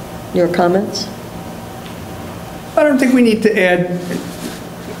comments? I don't think we need to add,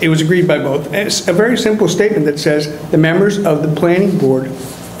 "it was agreed by both." It's a very simple statement that says, "The members of the planning board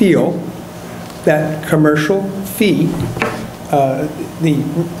feel that commercial fee,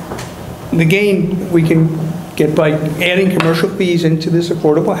 the gain we can get by adding commercial fees into this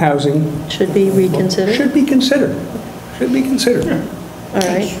affordable housing Should be reconsidered? should be considered." Should be considered. All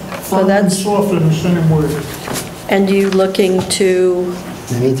right, so Firm and that's, soft in the same word. and you looking to,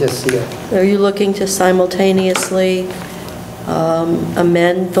 Let me just see it. are you looking to simultaneously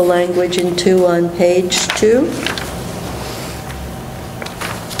amend the language in 2 on page 2?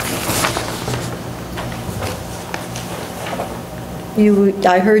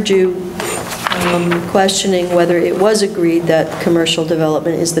 I heard you questioning whether it was agreed that commercial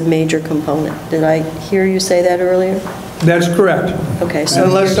development is the major component. Did I hear you say that earlier? That's correct. Okay, so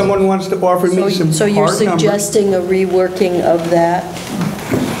Unless someone wants to offer me some so you're hard numbers. suggesting a reworking of that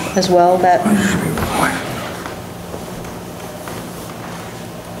as well, that,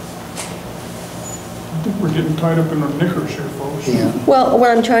 I think we're getting tied up in our knickers here, folks. Yeah. well, what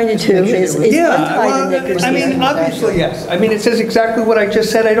I'm trying to do is Yeah, untie the knickers. well, I mean, here. obviously, yes. I mean, it says exactly what I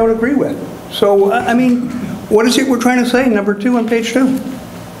just said I don't agree with. So, I mean, what is it we're trying to say, number 2 on page 2?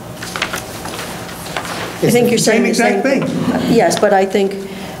 I think you're saying the Same same exact thing. Yes, but I think,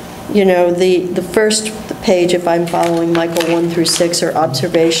 the first page, if I'm following Michael, 1 through 6 are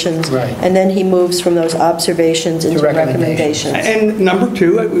observations. Right. And then he moves from those observations into recommendations. recommendations. And number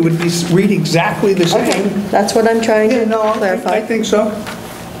 2, it would be read exactly the Okay, same. that's what I'm trying Yeah, to no, I clarify. think so.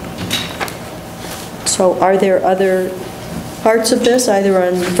 So are there other parts of this, either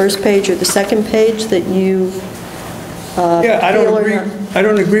on the first page or the second page, that you Yeah, I feel don't are agree, not- I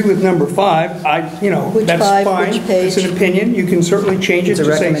don't agree with number 5. Which That's 5, fine. which page? It's an opinion. You can certainly change it It's a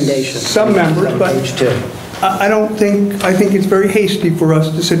to say recommendation. some members, On but page 2. I think it's very hasty for us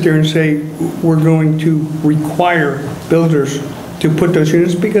to sit there and say we're going to require builders to put those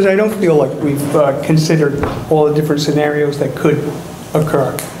units, because I don't feel like we've considered all the different scenarios that could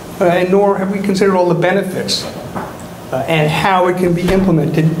occur. And nor have we considered all the benefits and how it can be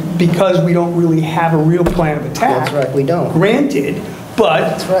implemented, because we don't really have a real plan of attack. That's right, we don't. Granted, but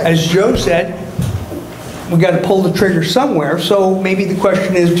That's right. as Joe said, we got to pull the trigger somewhere, so maybe the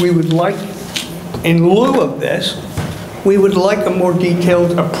question is, we would like, in lieu of this, we would like a more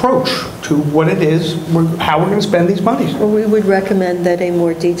detailed approach to what it is, how we're going to spend these monies. Well, we would recommend that a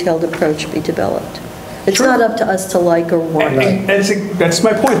more detailed approach be developed. It's Sure. not up to us to like or want. That's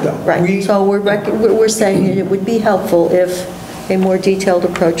my point, though. Right, so we're saying that it would be helpful if a more detailed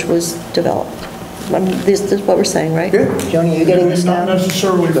approach was developed. This is what we're saying, right? Yeah. Joni, are you getting this Not down?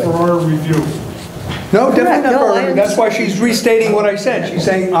 necessarily for our review. No, definitely Correct. not. No, for I her. That's why she's restating what I said. She's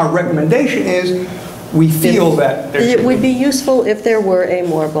saying our recommendation is, we feel that there It should would be. be useful if there were a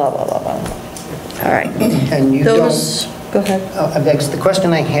more blah, blah, blah, blah. All right. And you Those, go ahead. The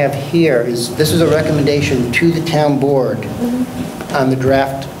question I have here is, this is a recommendation to the town board on the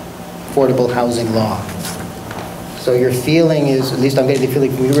draft affordable housing law. So your feeling is, at least I'm getting the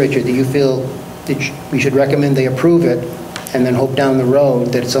feeling from you, Richard, that you feel that we should recommend they approve it and then hope down the road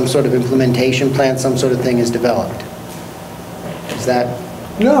that some sort of implementation plan, some sort of thing is developed. Is that?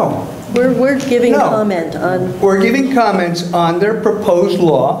 No. We're giving No. comment on, We're giving comments on their proposed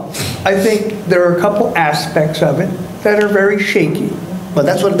law. I think there are a couple aspects of it that are very shaky. Well,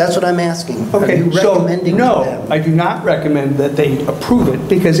 that's what I'm asking. Are Okay, you so, recommending to no, them? I do not recommend that they approve it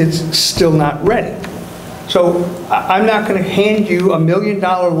because it's still not ready. So I'm not going to hand you $1 million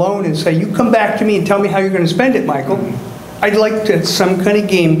loan and say, you come back to me and tell me how you're going to spend it, Michael. I'd like to, some kind of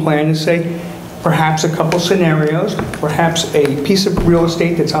game plan to say, perhaps a couple scenarios, perhaps a piece of real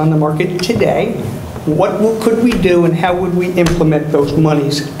estate that's on the market today. What could we do and how would we implement those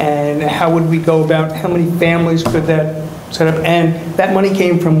monies? And how would we go about, how many families could that set up? And that money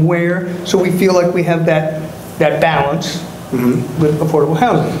came from where? So we feel like we have that balance with affordable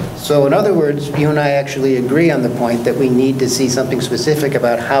housing. So in other words, you and I actually agree on the point that we need to see something specific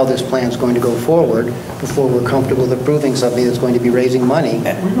about how this plan is going to go forward before we're comfortable with approving something that's going to raising money.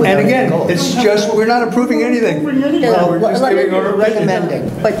 And again, it's just, we're not approving anything. Well, We're just giving our recommending.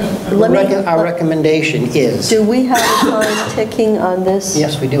 But let me... Our recommendation is... Do we have a time ticking on this?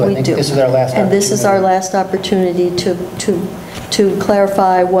 Yes, we do. I think this is our last opportunity. And this is our last opportunity to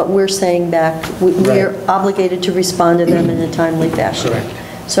clarify what we're saying back. We're obligated to respond to them in a timely fashion. Correct.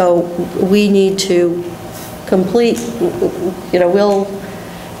 So we need to complete,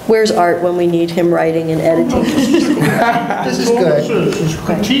 where's Art when we need him writing and editing? This is good. It's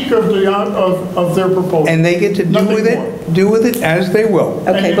critique of their proposal. And they get to do with it as they will.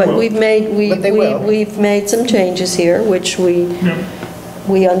 Okay, but we've made some changes here, which we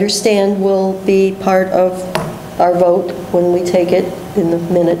understand will be part of our vote when we take it in a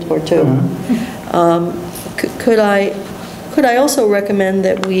minute or two. Could I also recommend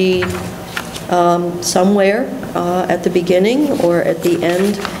that we, somewhere at the beginning or at the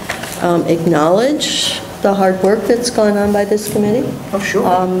end, acknowledge the hard work that's gone on by this committee? Oh,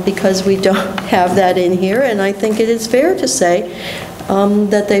 sure. Because we don't have that in here, and I think it is fair to say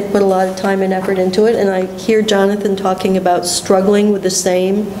that they've put a lot of time and effort into it, and I hear Jonathan talking about struggling with the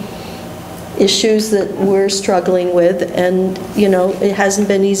same issues that we're struggling with, and it hasn't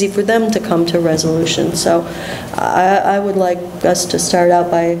been easy for them to come to resolution. So I would like us to start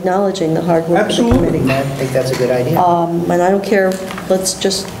out by acknowledging the hard work of the committee. I think that's a good idea. And I don't care, let's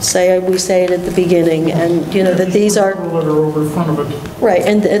just say we say it at the beginning, and that these are right,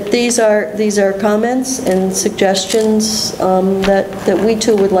 and these are comments and suggestions that we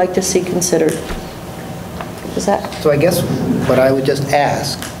too would like to see considered. Is that? So I guess what I would just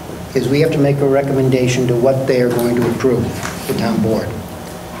ask is we have to make a recommendation to what they are going to approve, the town board.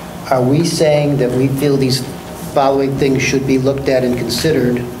 Are we saying that we feel these following things should be looked at and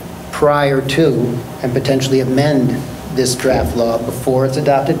considered prior to and potentially amend this draft law before it's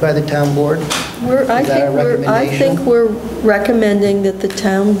adopted by the town board? I think we're recommending that the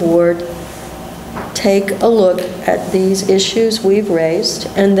town board take a look at these issues we've raised,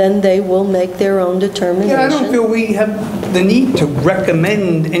 and then they will make their own determination. Yeah, I don't feel we have the need to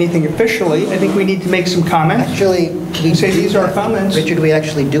recommend anything officially. I think we need to make some comments. Actually, we say these are comments. Richard, we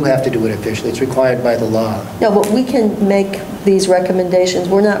actually do have to do it officially. It's required by the law. No, but we can make these recommendations.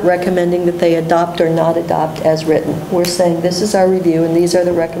 We're not recommending that they adopt or not adopt as written. We're saying this is our review, and these are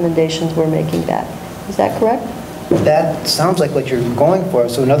the recommendations we're making back. Is that correct? That sounds like what you're going for.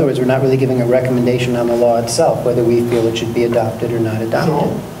 So in other words, we're not really giving a recommendation on the law itself, whether we feel it should be adopted or not adopted.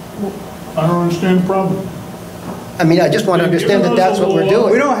 So, I don't understand the problem. I mean, I just want to understand that that's what we're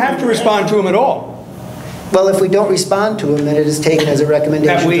doing. We don't have to respond to them at all. Well, if we don't respond to them, then it is taken as a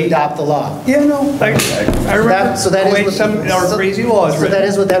recommendation to adopt the law. Yeah, no, I remember the way some of our crazy laws written. So that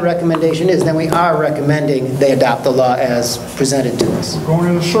is what that recommendation is. Then we are recommending they adopt the law as presented to us. We're going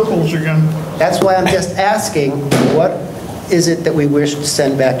in the circles again. That's why I'm just asking, what is it that we wish to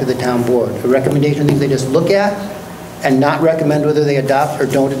send back to the town board? A recommendation, things they just look at and not recommend whether they adopt or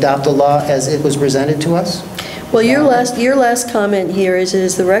don't adopt the law as it was presented to us? Well, your last comment here is, it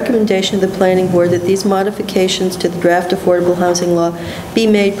is the recommendation of the planning board that these modifications to the draft affordable housing law be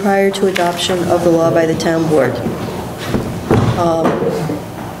made prior to adoption of the law by the town board.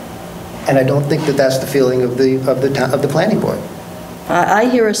 And I don't think that that's the feeling of the planning board. I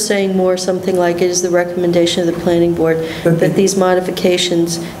hear us saying more something like, it is the recommendation of the planning board that these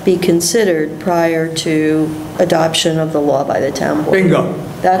modifications be considered prior to adoption of the law by the town board. Bingo.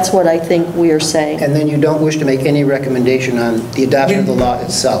 That's what I think we are saying. And then you don't wish to make any recommendation on the adoption of the law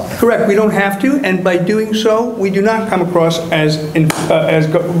itself? Correct. We don't have to, and by doing so, we do not come across as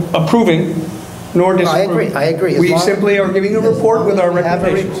approving nor disapproving. I agree. We simply are giving a report with our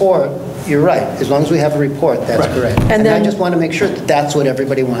recommendations. Have a report. You're right. As long as we have a report, that's correct. And I just want to make sure that that's what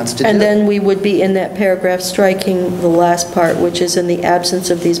everybody wants to do. And then we would be in that paragraph striking the last part, which is, in the absence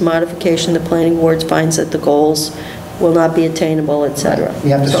of these modifications, the planning board finds that the goals will not be attainable, etc. You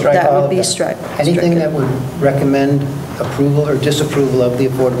have to strike all of that. That would be struck. Anything that would recommend approval or disapproval of the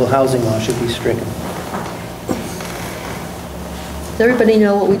affordable housing law should be stricken. Does everybody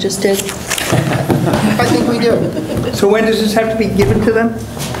know what we just did? I think we do. So when does this have to be given to them?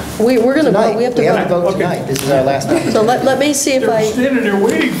 We're going to vote. We have to vote tonight. This is our last night. So let me see if They're standing there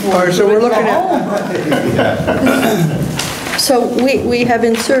waiting for All right, so we're looking at... So we have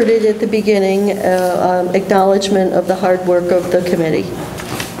inserted at the beginning acknowledgement of the hard work of the committee.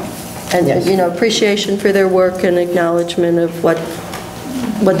 And, appreciation for their work and acknowledgement of what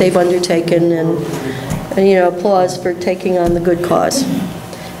they've undertaken, and applause for taking on the good cause.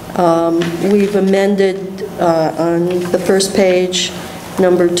 We've amended on the first page,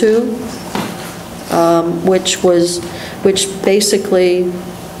 number 2, which basically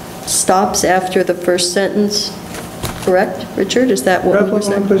stops after the first sentence, correct, Richard? Is that what we were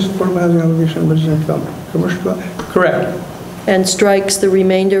saying? Correct. And strikes the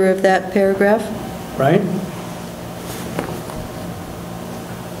remainder of that paragraph? Right?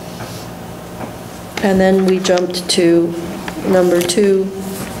 And then we jumped to number 2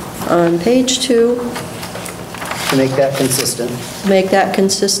 on page 2. To make that consistent. Make that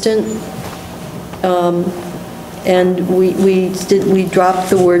consistent. And we dropped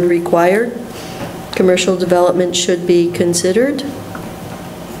the word required. Commercial development should be considered.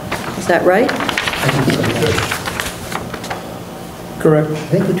 Is that right? Correct. I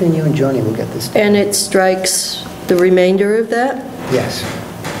think between you and Joni, we'll get this done. And it strikes the remainder of that? Yes.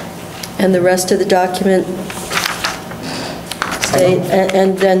 And the rest of the document stay,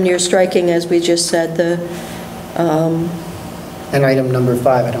 and then you're striking, as we just said, the... And item number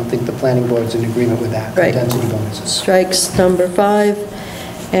 5, I don't think the planning board's in agreement with that. Right. Density bonuses. Strikes number 5,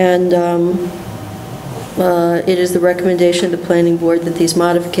 and it is the recommendation of the planning board that these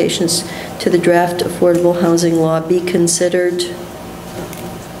modifications to the draft affordable housing law be considered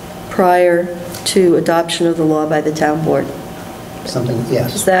prior to adoption of the law by the town board. Something,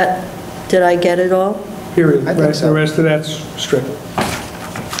 yes. Is that, did I get it all? Period. I think so. The rest of that's strict.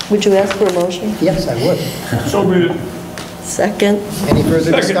 Would you ask for a motion? Yes, I would. So be it. Second? Any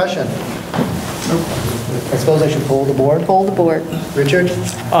further discussion? I suppose I should poll the board? Poll the board. Richard?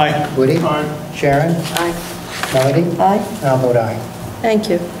 Aye. Woody? Aye. Sharon? Aye. Melody? Aye. And I'll vote aye. Thank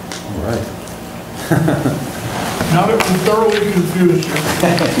you. All right. Now that we thoroughly confused you.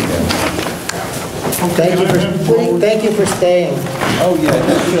 Thank you for staying. Oh, yeah,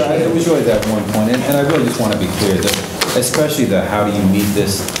 I enjoyed that one point, and I really just want to be clear that, especially the how do you meet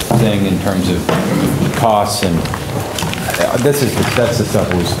this thing in terms of costs, and that's the stuff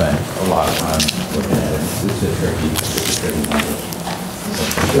we spent a lot of time looking at. It's a tricky number.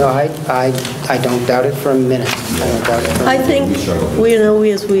 No, I don't doubt it for a minute. I don't doubt it for a I minute.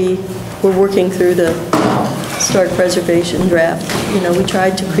 think, as we were working through the historic preservation draft, we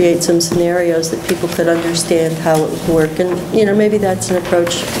tried to create some scenarios that people could understand how it would work, and, maybe that's an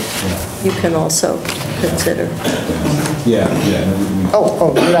approach you can also consider. Yeah.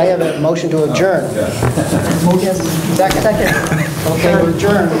 Oh, did I have a motion to adjourn? Second. Okay, we're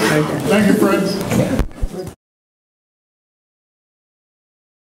adjourned. Thank you, Fred.